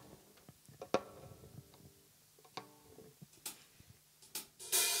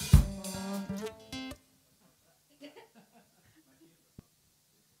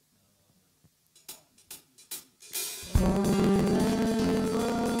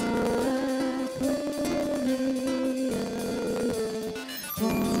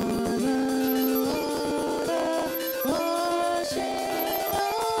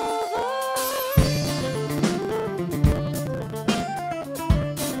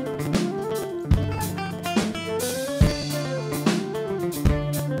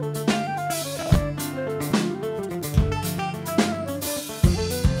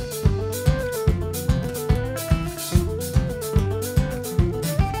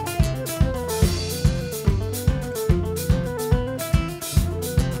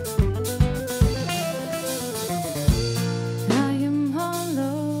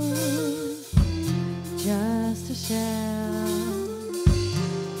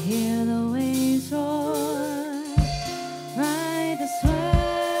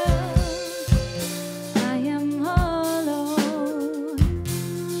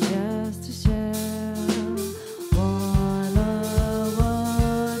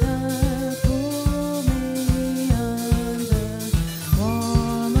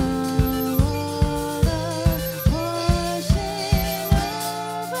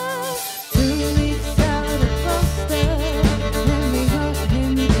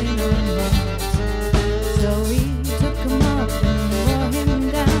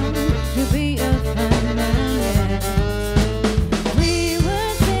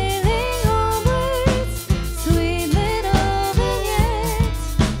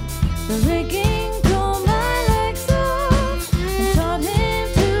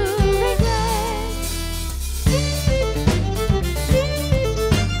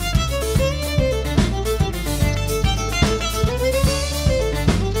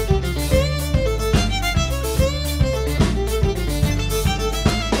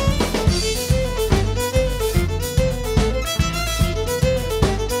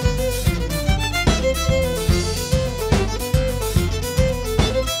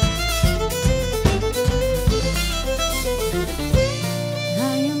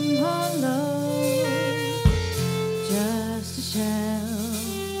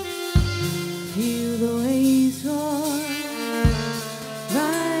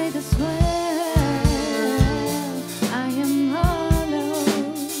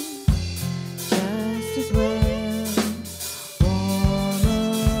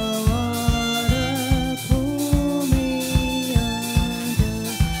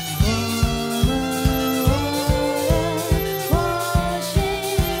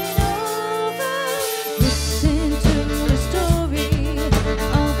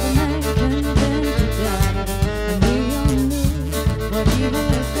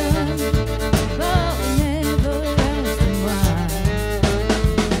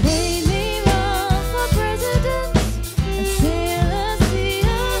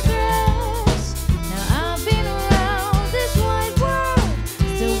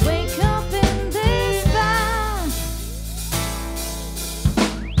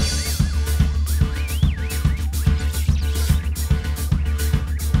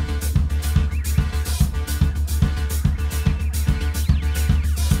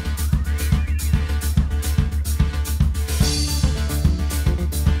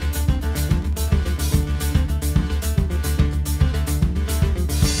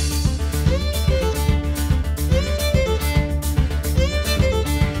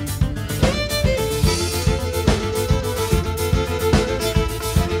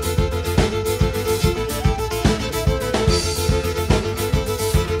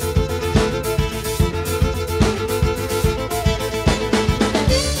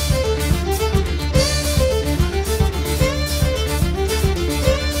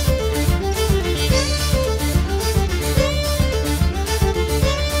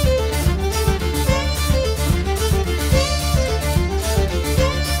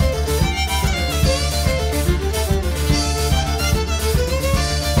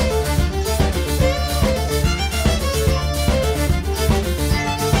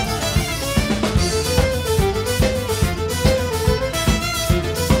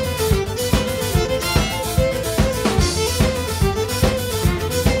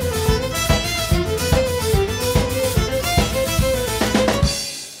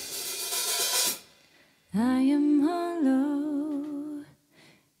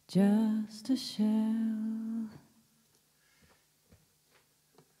 just a shell.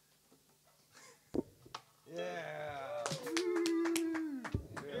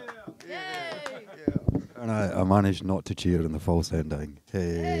 And I managed not to cheer in the false ending.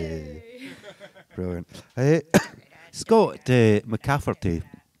 Hey. Brilliant. Hey, Scott McCafferty,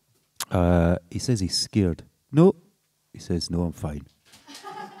 he says he's scared. No, he says, no, I'm fine.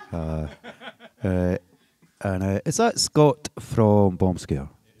 And is that Scott from Bomb Scare?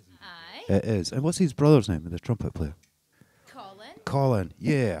 Aye. It is. And what's his brother's name, the trumpet player? Colin. Colin,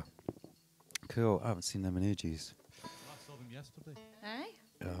 yeah. Cool, I haven't seen them in ages. I saw them yesterday. Aye.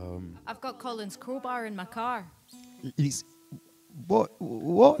 Um, I've got Colin's crowbar in my car. he's... What?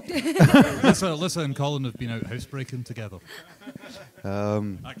 Alyssa and Colin have been out housebreaking together.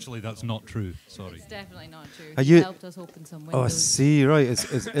 Actually, that's not true. Sorry. It's definitely not true. Are He you- helped us open some Oh, I windows. see, right.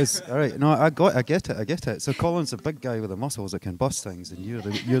 It's all right. No, I get it. So Colin's a big guy with the muscles that can bust things, and you're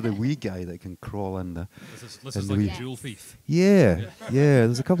the wee guy that can crawl in the... This And is like we- a jewel thief. Yeah.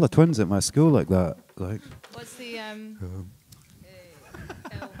 There's a couple of twins at my school like that. Like, What's the film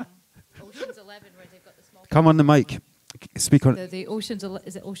Ocean's 11 where they've got the small... come on the mic. Speak on... The Ocean's...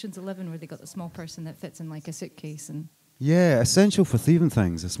 Is it Ocean's 11 where they got the small person that fits in like a suitcase and... Yeah, essential for thieving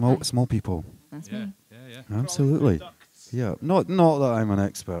things, the small people. That's Yeah, me. yeah. Absolutely. Yeah, not that I'm an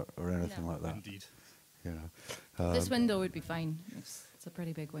expert or anything No. like that. Indeed. You know. This window would be fine. It's a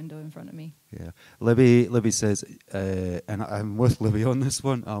pretty big window in front of me. Yeah. Libby says, and I'm with Libby on this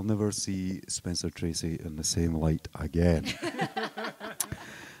one, I'll never see Spencer Tracy in the same light again.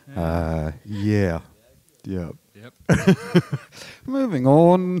 Yeah. Yep. Moving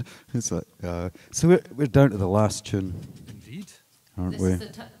on. It's like, so we're down to the last tune, Indeed. aren't This we?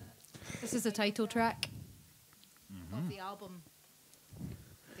 is the title track of the album.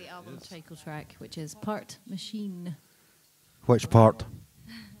 The album title track, which is Part Machine. Which part?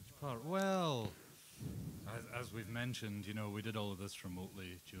 Well, as we've mentioned, you know, we did all of this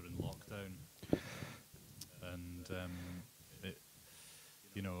remotely during lockdown, and it,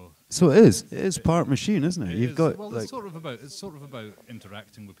 you know, So it is part machine, isn't it? it You've is- got well, like, it's sort of about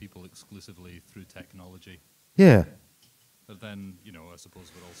interacting with people exclusively through technology. yeah. But then, you know, I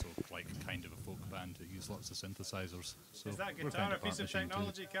suppose we're also like kind of a folk band that use lots of synthesizers. So Is that we're guitar kind a piece part of machine too.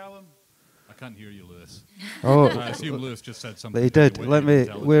 technology, Callum? I can't hear you, Lewis. Oh, I assume Lewis just said something. he very did. witty Let and me.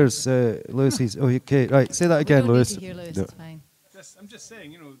 intelligent. Where's Lewis's? Oh, okay. Right. Say that again, we don't Lewis. need to hear Lewis, No. it's fine. I'm just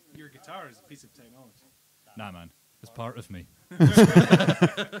saying, you know, your guitar is a piece of technology. Nah, man, it's part of me.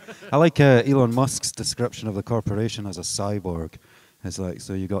 I like Elon Musk's description of the corporation as a cyborg. It's like,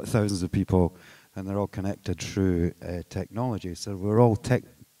 so you got thousands of people, and they're all connected through technology. So we're all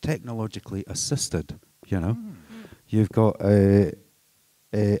technologically assisted. You know, you've got a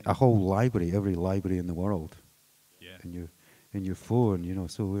whole library, every library in the world, Yeah. in your phone. You know,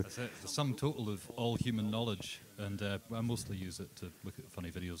 so we're That's it. The sum total of all human knowledge, and I mostly use it to look at funny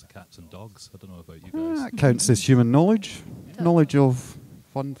videos of cats and dogs. I don't know about you guys. that counts as human knowledge, knowledge of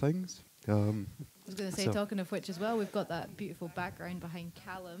fun things. I was going to say, So- talking of which as well, we've got that beautiful background behind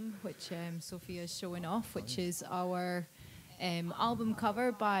Callum, which Sophia's showing off, which is our album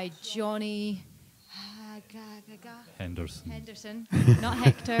cover by Johnny Henderson. Henderson. Not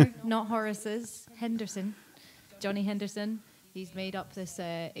Hector, not Horace's, Henderson. Johnny Henderson. He's made up this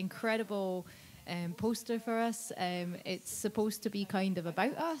incredible poster for us. It's supposed to be kind of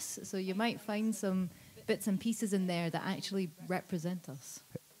about us, so you might find some bits and pieces in there that actually represent us.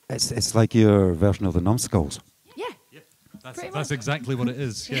 It's like your version of the numbskulls. Yeah. Pretty That's much. exactly what it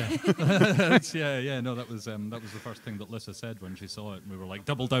is. Yeah. Yeah. No, that was the first thing that Lissa said when she saw it, and we were like,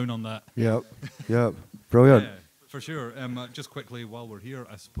 double down on that. Yep. Brilliant. Yeah, for sure. Just quickly, while we're here,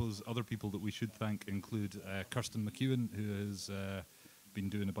 I suppose other people that we should thank include Kirsten McEwen, who has been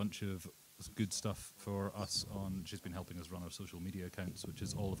doing a bunch of good stuff for us on. She's been helping us run our social media accounts, which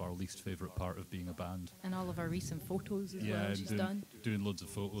is all of our least favourite part of being a band. And all of our recent photos as well and she's done. doing loads of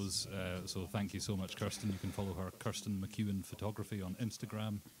photos. So thank you so much, Kirsten. You can follow her, Kirsten McEwen Photography, on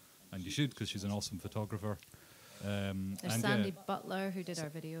Instagram, and you should, because she's an awesome photographer. There's and Sandy Butler, who did our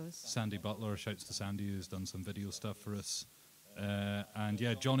videos. Sandy Butler, shouts to Sandy, who's done some video stuff for us. And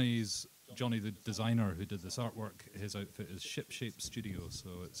yeah, Johnny, the designer who did this artwork, his outfit is Shipshape Studio, so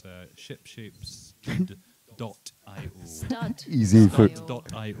it's shipshapes.io. Stud. Easy for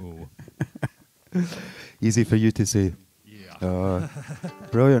 .io. easy for you to say. Yeah.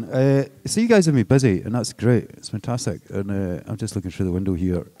 Brilliant. So you guys have been busy, and that's great. It's fantastic. And I'm just looking through the window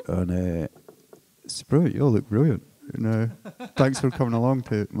here, and it's brilliant. You all look brilliant. And thanks for coming along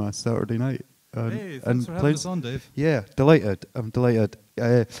to my Saturday night. Hey, thanks for having us on, Dave. Yeah, delighted. I'm delighted.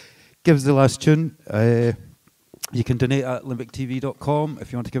 Give us the last tune. You can donate at LimbicTV.com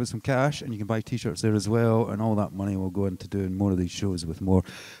if you want to give us some cash, and you can buy T-shirts there as well, and all that money will go into doing more of these shows with more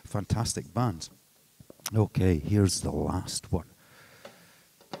fantastic bands. Okay, here's the last one.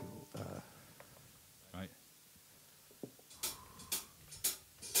 Right.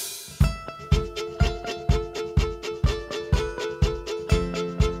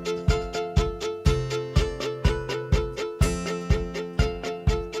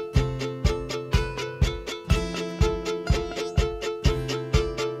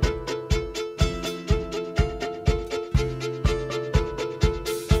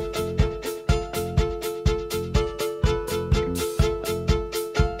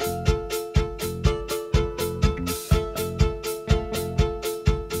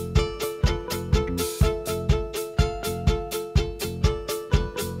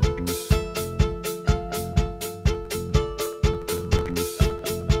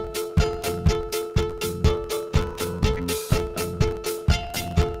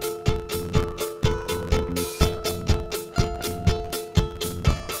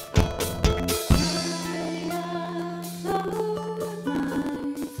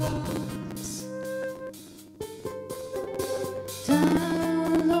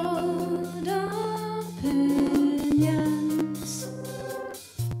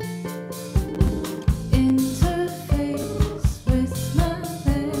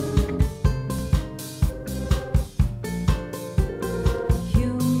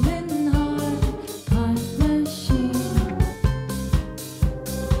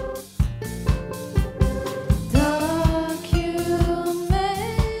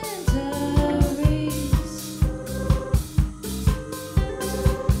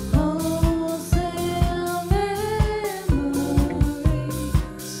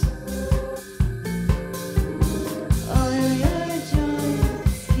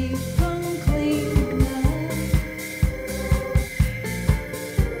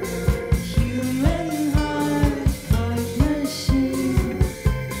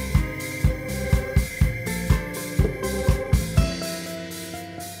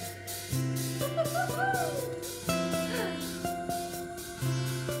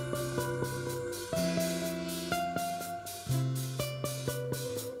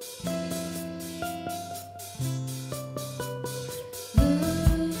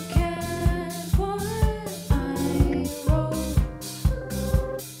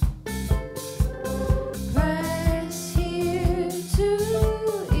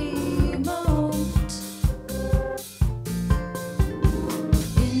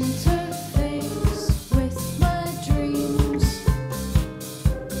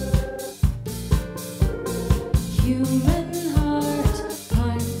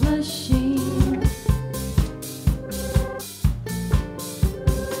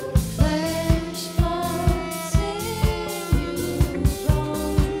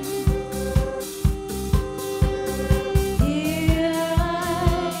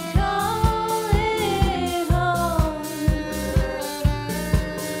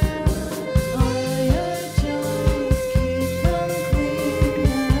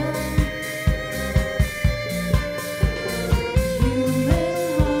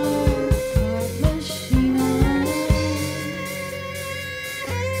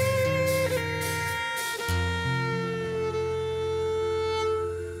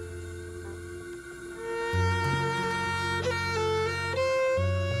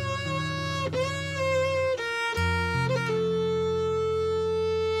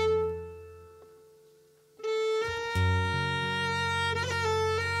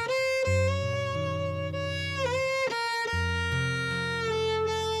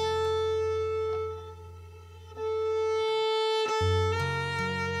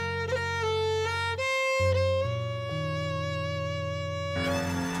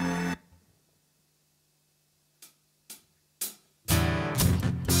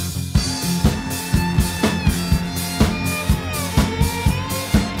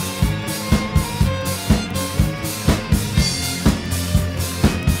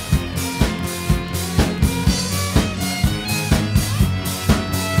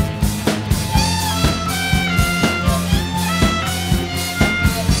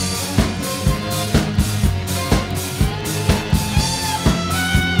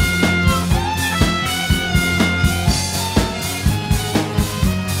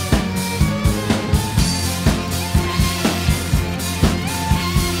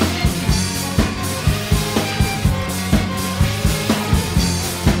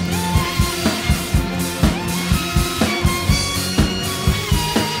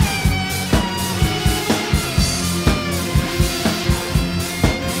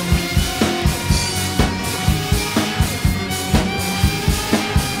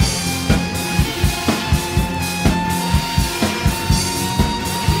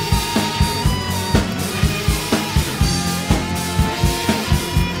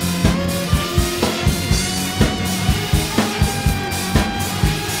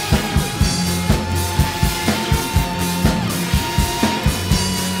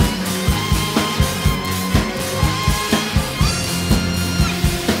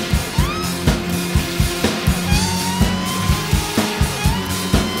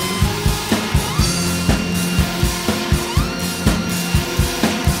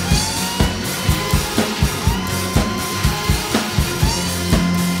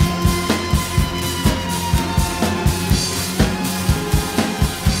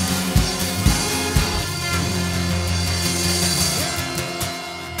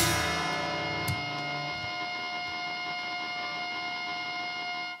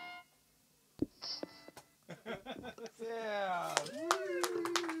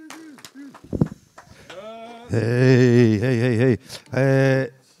 Hey.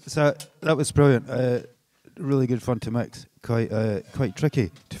 So that was brilliant. Really good fun to mix. Quite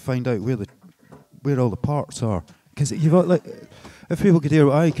tricky to find out where all the parts are. Because you've got like, if people could hear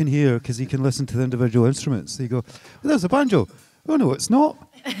what I can hear, because you can listen to the individual instruments. So you go, well, there's a banjo. Oh no, it's not.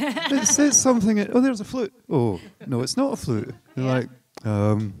 It says something. Oh, there's a flute. Oh no, it's not a flute. You're like,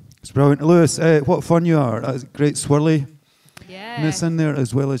 it's brilliant. Lewis, what fun you are. That's great swirly. Yeah. Miss in there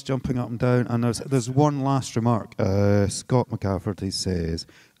as well as jumping up and down. And there's one last remark. Scott McCafferty says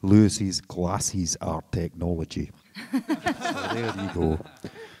Lewis's glasses are technology. So there you go.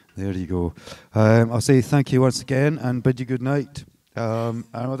 There you go. I'll say thank you once again and bid you good night. And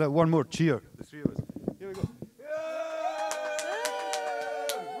I'll do one more cheer. The three of us. Here we go.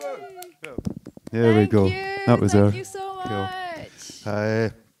 There we go. That was Thank you so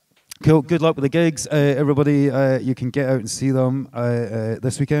much. Cool. Good luck with the gigs, everybody. You can get out and see them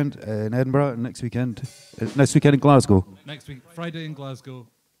this weekend in Edinburgh, and next weekend in Glasgow. Next week, Friday in Glasgow,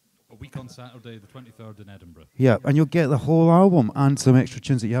 a week on Saturday, the 23rd in Edinburgh. Yeah, and you'll get the whole album and some extra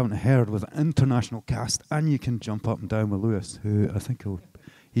tunes that you haven't heard with an international cast, and you can jump up and down with Lewis, who I think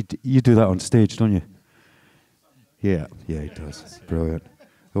you do that on stage, don't you? Yeah, he does. Brilliant.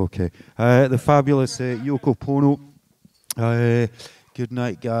 Okay. The fabulous Yoko Pwno. Good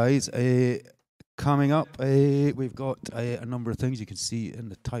night, guys. Coming up, we've got a number of things you can see in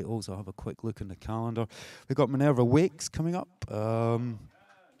the titles. I'll have a quick look in the calendar. We've got Minerva Wakes coming up.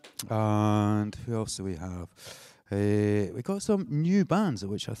 And who else do we have? We've got some new bands,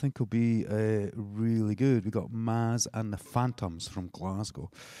 which I think will be really good. We've got Maz and the Phantoms from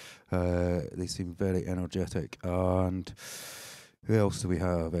Glasgow. They seem very energetic. And who else do we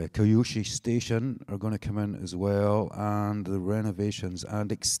have? Kyoshi Station are going to come in as well, and the Renovations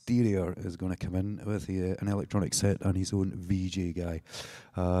and Exterior is going to come in with an electronic set and his own VJ guy.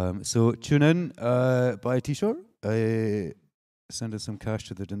 So tune in, buy a t-shirt, send us some cash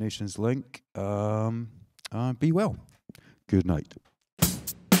to the donations link, and be well. Good night.